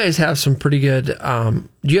you guys have some pretty good. Do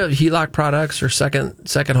you have HELOC products or second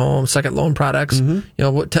home, second loan products?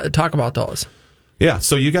 Talk about those. Yeah.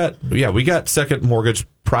 So we got second mortgage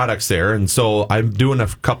products there, and so I'm doing a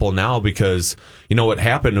couple now because what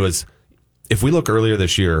happened was, if we look earlier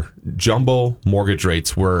this year, jumbo mortgage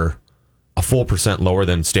rates were a full % lower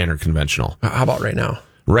than standard conventional. How about right now?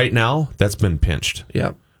 Right now, that's been pinched.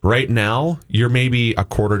 Right now, you're maybe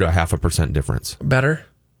 1/4 to 0.5% difference. Better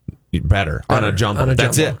on a jumbo.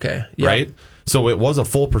 That's it. Okay. Right? So it was a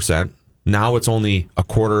full %. Now it's only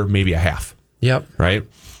 1/4, maybe a half. Right?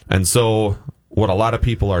 And so what a lot of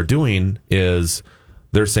people are doing is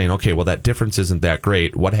they're saying, okay, well, that difference isn't that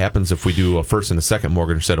great. What happens if we do a first and a second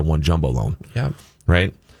mortgage instead of one jumbo loan?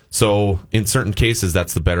 Right? So in certain cases,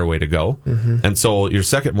 that's the better way to go. And so your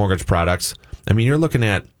second mortgage products, I mean, you're looking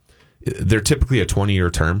at, they're typically a 20-year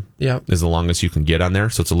term is the longest you can get on there.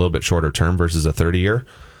 So it's a little bit shorter term versus a 30-year.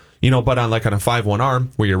 But on a 5-1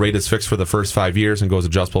 ARM, where your rate is fixed for the first 5 years and goes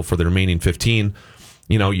adjustable for the remaining 15,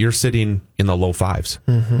 you're sitting in the low fives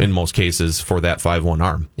in most cases for that 5-1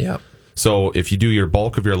 ARM. So if you do your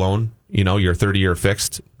bulk of your loan, your 30-year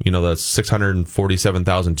fixed, the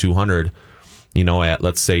 $647,200, at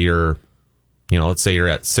let's say you're at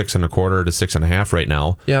 6 1/4 to 6.5 right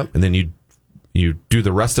now. And then you do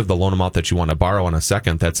the rest of the loan amount that you want to borrow on a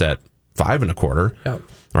second, that's at 5 1/4.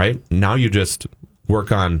 Right? Now you just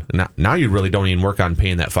work on, now you really don't even work on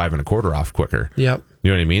paying that 5 1/4 off quicker. You know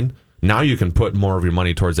what I mean? Now you can put more of your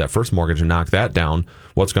money towards that first mortgage and knock that down.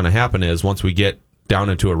 What's going to happen is once we get down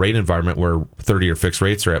into a rate environment where 30-year fixed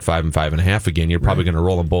rates are at 5 and 5.5 again, you're probably going to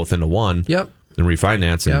roll them both into one and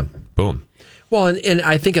refinance and boom. Well, and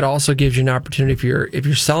I think it also gives you an opportunity if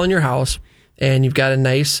you're selling your house and you've got a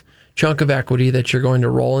nice chunk of equity that you're going to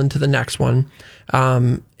roll into the next one,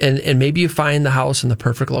 and maybe you find the house in the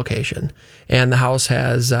perfect location, and the house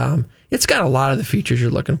has it's got a lot of the features you're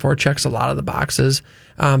looking for, checks a lot of the boxes,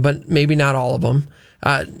 but maybe not all of them.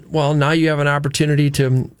 Well, now you have an opportunity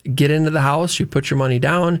to get into the house. You put your money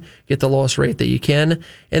down, get the lowest rate that you can,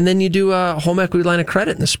 and then you do a home equity line of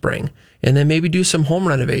credit in the spring, and then maybe do some home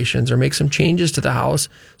renovations or make some changes to the house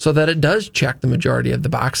so that it does check the majority of the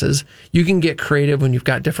boxes. You can get creative when you've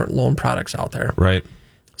got different loan products out there. Right.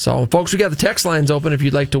 So, folks, we got the text lines open if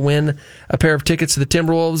you'd like to win a pair of tickets to the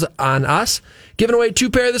Timberwolves on us. Giving away 2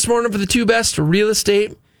 pair this morning for the 2 best real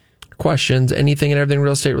estate questions, anything and everything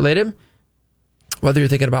real estate related. Whether you're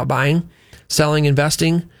thinking about buying, selling,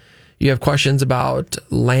 investing, You have questions about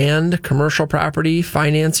land, commercial property,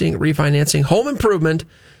 financing, refinancing, home improvement.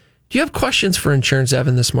 Do you have questions for Insurance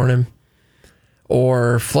Evan this morning?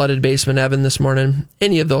 Or Flooded Basement Evan this morning?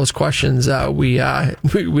 Any of those questions, we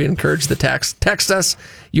encourage the text. Text us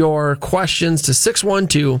your questions to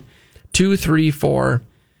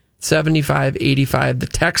 612-234-7585. The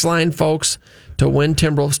text line, folks, to win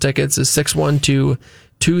Timberwolves tickets is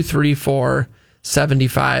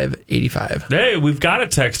 612-234-7585. Hey, we've got a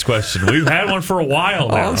text question. We've had one for a while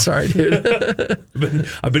now. Oh, I'm sorry, dude.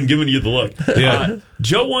 I've been giving you the look. Yeah.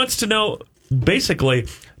 Joe wants to know, basically,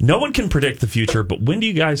 no one can predict the future, but when do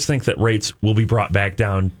you guys think that rates will be brought back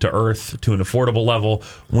down to earth, to an affordable level?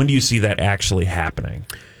 When do you see that actually happening?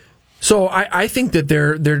 So I think that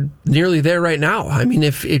they're nearly there right now. I mean,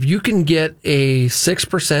 if you can get a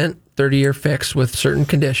 6% 30-year fix with certain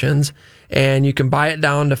conditions, and you can buy it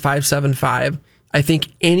down to 5.75, I think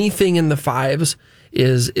anything in the fives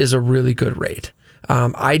is a really good rate.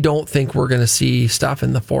 I don't think we're going to see stuff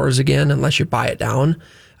in the fours again unless you buy it down.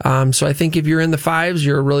 So I think if you're in the fives,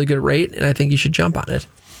 you're a really good rate, and I think you should jump on it.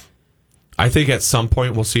 I think at some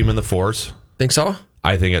point we'll see them in the fours. Think so?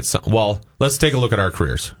 I think let's take a look at our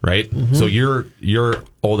careers, right? Mm-hmm. So you're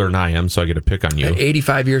older than I am, so I get to pick on you.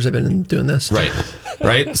 85 years I've been doing this.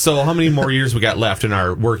 Right. So how many more years we got left in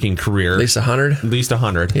our working career? At least 100. At least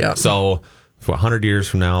 100. Yeah. So for 100 years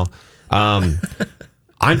from now, I'm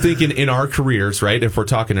thinking in our careers, right? If we're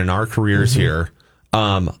talking in our careers here,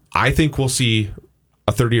 I think we'll see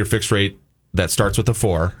a 30-year fixed rate that starts with a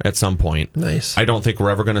 4 at some point. Nice. I don't think we're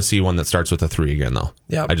ever going to see one that starts with a 3 again, though.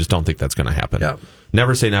 Yeah. I just don't think that's going to happen. Yep.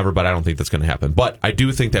 Never say never, but I don't think that's going to happen. But I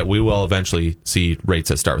do think that we will eventually see rates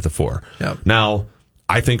that start with a 4. Yep. Now,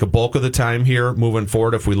 I think a bulk of the time here, moving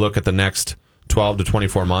forward, if we look at the next 12 to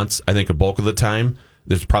 24 months, I think a bulk of the time,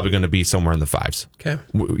 there's probably going to be somewhere in the 5s. Okay.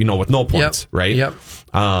 With no points, right? Yep.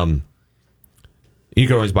 You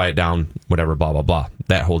can always buy it down, whatever, blah, blah, blah,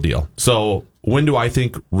 that whole deal. So when do I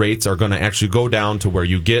think rates are going to actually go down to where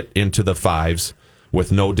you get into the 5s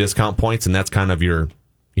with no discount points? And that's kind of your,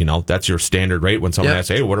 that's your standard rate when someone asks,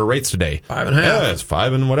 hey, what are rates today? 5.5. Yeah, it's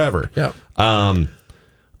 5 and whatever. Yep. I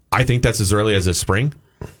think that's as early as this spring.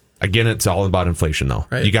 Again, it's all about inflation, though.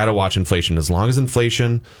 Right. You got to watch inflation. As long as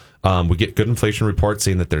inflation, we get good inflation reports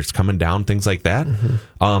saying that there's coming down, things like that,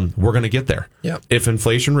 we're going to get there. Yep. If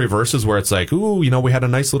inflation reverses where it's like, we had a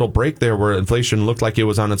nice little break there where inflation looked like it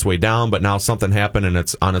was on its way down, but now something happened and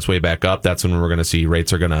it's on its way back up, that's when we're going to see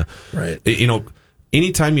rates are going to,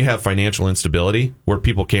 anytime you have financial instability where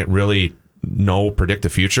people can't really predict the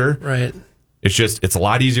future, right? It's a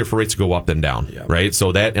lot easier for rates to go up than down, right?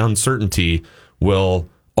 So that uncertainty will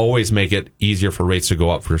always make it easier for rates to go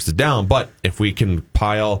up versus down. But if we can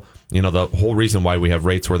pile, the whole reason why we have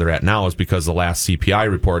rates where they're at now is because the last CPI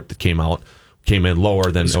report that came in lower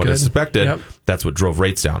than what was expected. Yep. That's what drove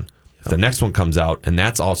rates down. If the next one comes out, and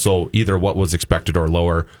that's also either what was expected or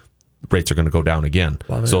lower, rates are going to go down again.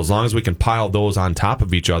 So as long as we can pile those on top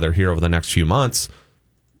of each other here over the next few months,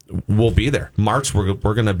 we'll be there. March, we're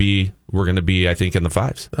going to be, I think, in the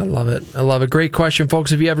 5s. I love it. Great question,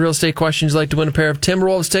 folks. If you have real estate questions, you'd like to win a pair of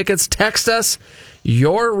Timberwolves tickets, text us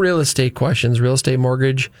your real estate questions, real estate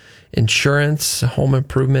mortgage, insurance, home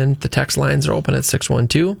improvement. The text lines are open at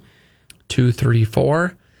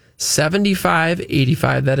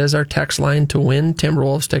 612-234-7585. That is our text line to win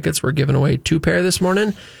Timberwolves tickets. We're giving away 2 pair this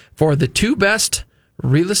morning for the 2 best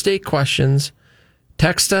real estate questions.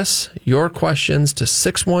 Text us your questions to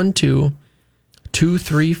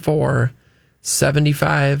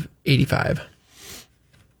 612-234-7585.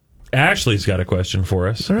 Ashley's got a question for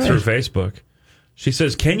us through Facebook. She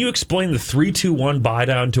says, can you explain the 3-2-1 buy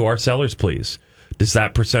down to our sellers, please? Does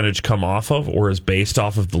that percentage come off of or is based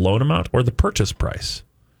off of the loan amount or the purchase price?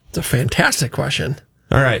 It's a fantastic question.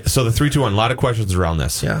 All right. So the 3-2-1, a lot of questions around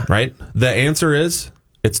this. Yeah. Right? The answer is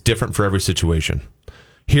it's different for every situation.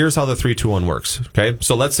 Here's how the 3-2-1 works. Okay.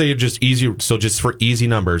 So let's say you're just easy. So just for easy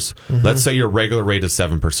numbers, let's say your regular rate is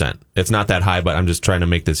 7%. It's not that high, but I'm just trying to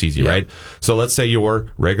make this easy, right? So let's say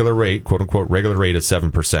your regular rate, quote unquote, regular rate is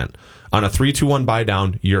 7%. On a 3-2-1 buy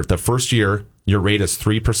down, the first year, your rate is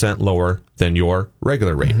 3% lower than your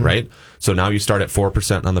regular rate, right? So now you start at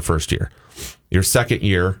 4% on the first year. Your second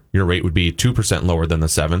year, your rate would be 2% lower than the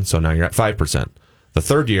 7. So now you're at 5%. The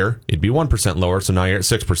third year, it'd be 1% lower. So now you're at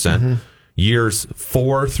 6%. Years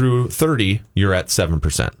 4 through 30, you're at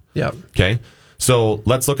 7%. Yep. Okay. So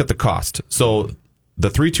let's look at the cost. So the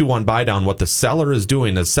 3-2-1 buy down, what the seller is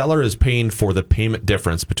doing, the seller is paying for the payment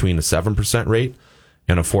difference between a 7% rate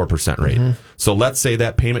and a 4% rate. So let's say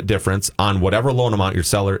that payment difference on whatever loan amount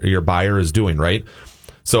your buyer is doing, right?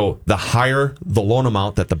 So the higher the loan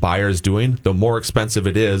amount that the buyer is doing, the more expensive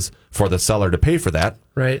it is for the seller to pay for that.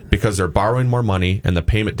 Right. Because they're borrowing more money and the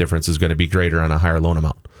payment difference is going to be greater on a higher loan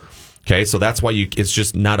amount. Okay, so that's why it's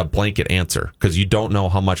just not a blanket answer because you don't know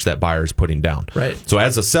how much that buyer is putting down. Right. So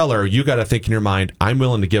as a seller, you got to think in your mind, I'm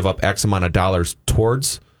willing to give up X amount of dollars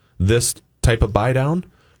towards this type of buy down,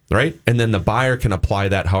 right? And then the buyer can apply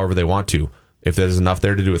that however they want to. If there's enough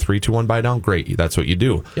there to do a 3-2-1 buy down, great. That's what you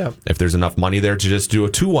do. Yep. If there's enough money there to just do a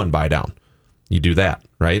 2-1 buy down, you do that,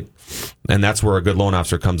 right? And that's where a good loan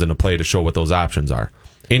officer comes into play to show what those options are.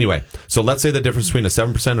 Anyway, so let's say the difference between a 7%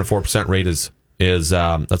 and 4% rate is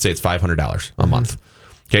let's say it's $500 a month.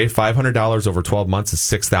 Okay, $500 over 12 months is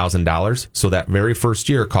 $6,000. So that very first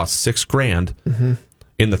year costs $6,000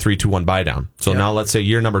 in the 3-2-1 buy down. So now let's say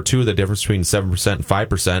year number 2, the difference between 7% and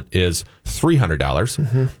 5% is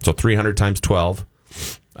 $300. So 300 times 12.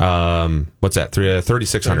 What's that?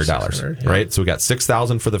 $3,600, right? So we got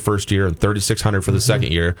 $6,000 for the first year and $3,600 for the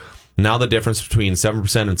second year. Now the difference between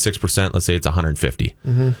 7% and 6%, let's say it's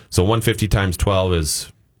 $150. So 150 times 12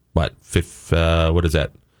 is what? What is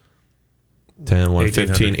that? 10, 1,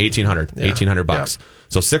 15, 1,800. Yeah. 1,800 bucks. Yep.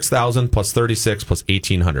 So 6,000 plus 36 plus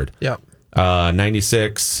 1,800. Yep.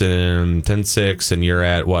 96 and 10.6, and you're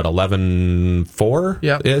at what, 11.4?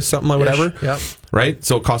 Yep. Is something like whatever. Yep. Right.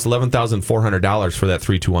 So it costs $11,400 for that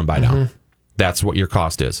 3-2-1 buy down. That's what your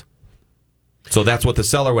cost is. So that's what the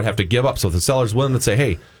seller would have to give up. So if the seller's willing to say,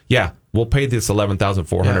 hey, yeah, we'll pay this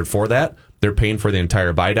 $11,400 for that. They're paying for the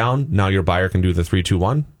entire buy down. Now your buyer can do the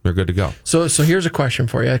 3-2-1. They're good to go. So here's a question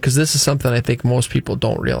for you, because this is something I think most people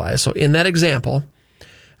don't realize. So in that example,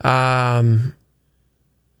 April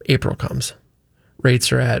comes,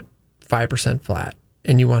 rates are at 5% flat,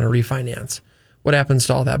 and you want to refinance. What happens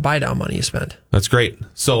to all that buy down money you spent? That's great.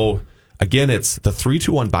 So again, it's the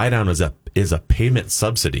 3-2-1 buy down is a payment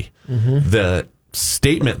subsidy. The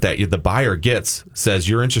statement that the buyer gets says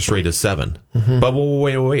your interest rate is 7. But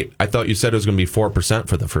wait. I thought you said it was going to be 4%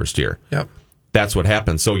 for the first year. Yep. That's what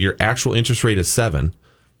happens. So your actual interest rate is 7.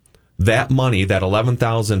 That money, that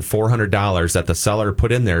 $11,400 that the seller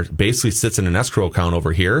put in there, basically sits in an escrow account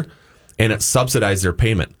over here, and it subsidized their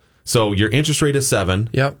payment. So your interest rate is 7.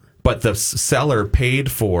 Yep. But the seller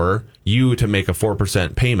paid for you to make a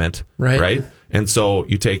 4% payment, right? And so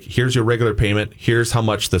you take, here's your regular payment, here's how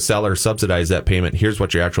much the seller subsidized that payment, here's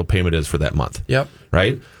what your actual payment is for that month. Yep.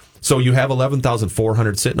 Right? So you have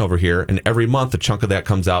 $11,400 sitting over here, and every month a chunk of that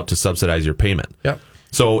comes out to subsidize your payment. Yep.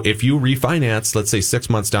 So if you refinance, let's say 6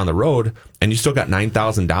 months down the road, and you still got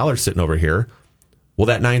 $9,000 sitting over here, well,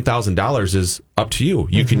 that $9,000 is up to you.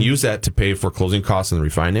 You can use that to pay for closing costs and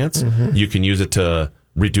refinance. You can use it to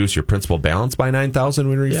reduce your principal balance by $9,000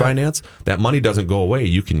 when you refinance. That money doesn't go away.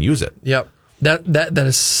 You can use it. Yep. That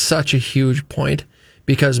is such a huge point,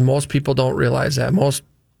 because most people don't realize that. Most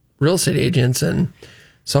real estate agents and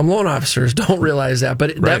some loan officers don't realize that.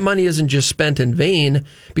 But that money isn't just spent in vain,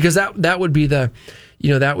 because that would be the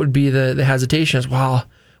hesitation is, well,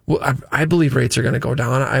 I believe rates are going to go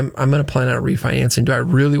down. I'm going to plan on refinancing. Do I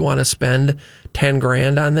really want to spend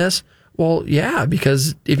 $10,000 on this? Well, yeah,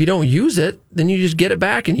 because if you don't use it, then you just get it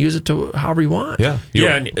back and use it to however you want. Yeah.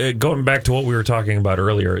 And going back to what we were talking about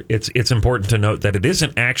earlier, it's important to note that it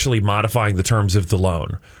isn't actually modifying the terms of the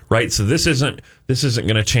loan, right? So this isn't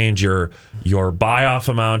going to change your buy off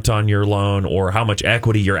amount on your loan or how much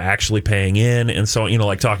equity you're actually paying in, and so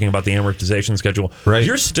like talking about the amortization schedule. Right.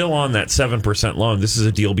 You're still on that 7% loan. This is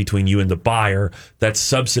a deal between you and the buyer that's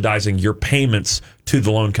subsidizing your payments to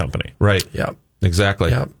the loan company. Right. Yep. Exactly.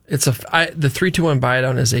 Yeah, the 3-2-1 buy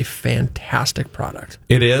down is a fantastic product.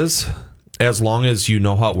 It is, as long as you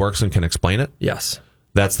know how it works and can explain it. Yes,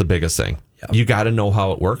 that's the biggest thing. Yep. You got to know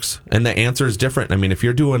how it works, and the answer is different. I mean, if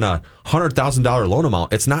you're doing a $100,000 loan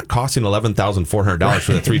amount, it's not costing $11,400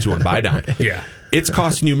 for the 3-2-1 buy down. Yeah, it's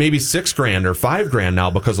costing you maybe $6,000 or $5,000 now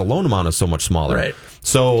because the loan amount is so much smaller. Right.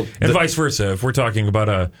 So and vice versa. If we're talking about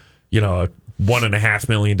a $1.5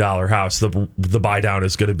 million house, the buy down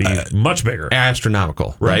is going to be much bigger,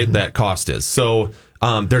 astronomical, right? That cost is so.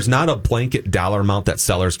 There's not a blanket dollar amount that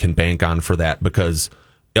sellers can bank on for that, because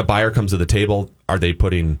a buyer comes to the table. Are they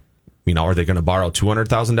putting, are they going to borrow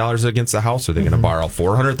 $200,000 against the house? Are they going to borrow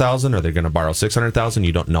 $400,000? Are they going to borrow $600,000?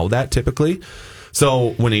 You don't know that typically.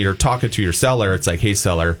 So when you're talking to your seller, it's like, hey,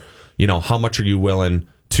 seller, how much are you willing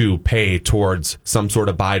to pay towards some sort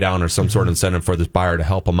of buy down or some sort of incentive for this buyer to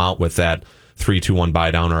help them out with that 3-2-1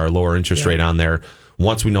 buy down or a lower interest rate on there.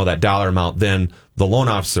 Once we know that dollar amount, then the loan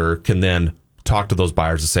officer can then talk to those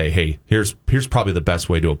buyers and say, hey, here's probably the best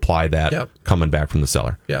way to apply that coming back from the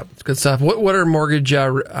seller. Yeah, it's good stuff. What are mortgage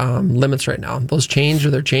limits right now? Those change,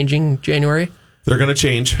 or they're changing January? They're going to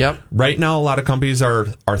change. Yep. Right now, a lot of companies are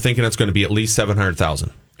thinking it's going to be at least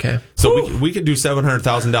 $700,000. Okay. So we could do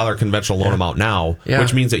 $700,000 conventional loan amount now,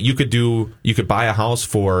 which means that you could buy a house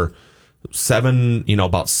for about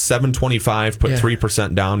 $725,000, put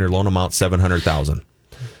 3% down, your loan amount $700,000.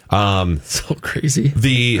 So crazy.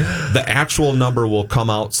 The actual number will come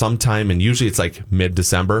out sometime, and usually it's like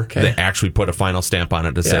mid-December. Okay. They actually put a final stamp on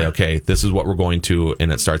it to say, okay, this is what we're going to,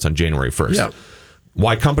 and it starts on January 1st. Yep.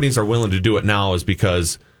 Why companies are willing to do it now is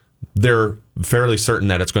because they're fairly certain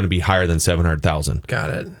that it's going to be higher than $700,000.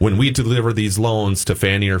 Got it. When we deliver these loans to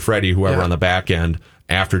Fannie or Freddie, whoever on the back end,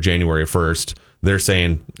 after January 1st, they're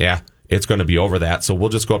saying, it's going to be over that. So we'll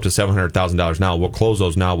just go up to $700,000 now. We'll close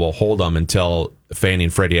those now. We'll hold them until Fannie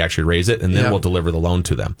and Freddie actually raise it, and then we'll deliver the loan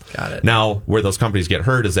to them. Got it. Now, where those companies get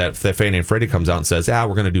hurt is that if the Fannie and Freddie comes out and says, we're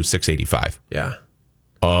going to do $685. Yeah.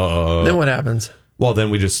 Then what happens? Well, then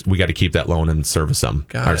we got to keep that loan and service them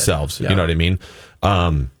ourselves. Yep. You know what I mean?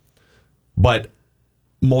 But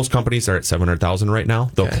most companies are at $700,000 right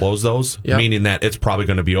now. They'll close those, meaning that it's probably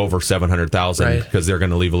going to be over $700,000 because they're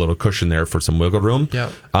going to leave a little cushion there for some wiggle room.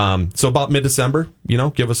 Yep. So about mid-December,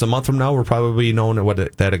 give us a month from now, we'll probably know what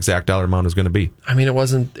that exact dollar amount is going to be. I mean, it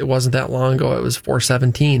wasn't that long ago. It was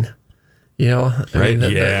 $417. Right?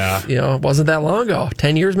 It wasn't that long ago.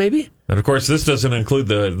 10 years maybe. And of course, this doesn't include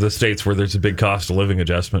the states where there's a big cost of living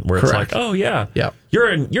adjustment, where it's like, oh yeah,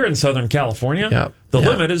 you're in Southern California. Yep. The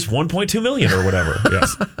limit is 1.2 million or whatever.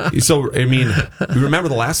 Yes. So I mean, remember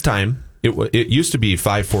the last time it used to be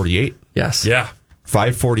 548. Yes. Yeah.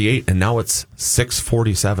 548, and now it's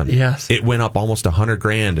 647. Yes. It went up almost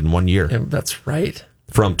 $100,000 in 1 year. Yeah, that's right.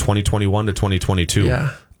 From 2021 to 2022.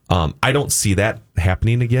 Yeah. I don't see that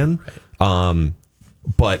happening again.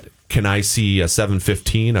 But can I see a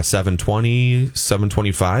 715, a 720,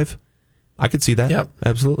 725? I could see that. Yep.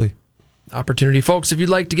 Absolutely. Opportunity. Folks, if you'd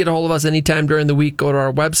like to get a hold of us anytime during the week, go to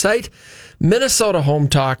our website,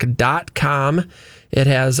 minnesotahometalk.com. It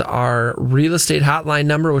has our real estate hotline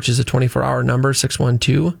number, which is a 24-hour number,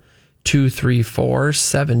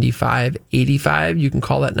 612-234-7585. You can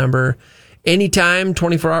call that number anytime,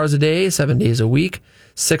 24 hours a day, 7 days a week,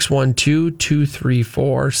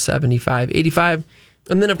 612-234-7585.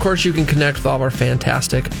 And then, of course, you can connect with all of our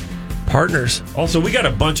fantastic partners. Also, we got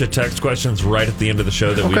a bunch of text questions right at the end of the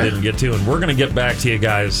show that we didn't get to, and we're going to get back to you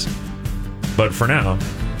guys. But for now,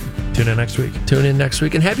 tune in next week.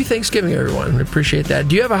 And happy Thanksgiving, everyone. We appreciate that.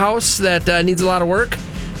 Do you have a house that needs a lot of work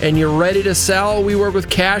and you're ready to sell? We work with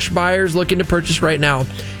cash buyers looking to purchase right now.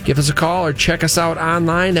 Give us a call or check us out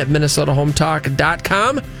online at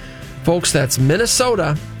minnesotahometalk.com. Folks, that's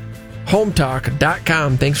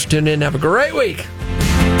minnesotahometalk.com. Thanks for tuning in. Have a great week.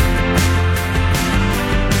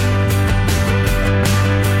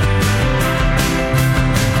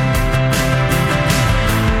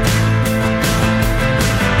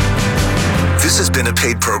 This has been a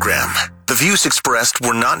paid program. The views expressed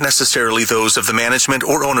were not necessarily those of the management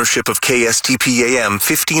or ownership of KSTP AM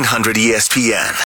 1500 ESPN.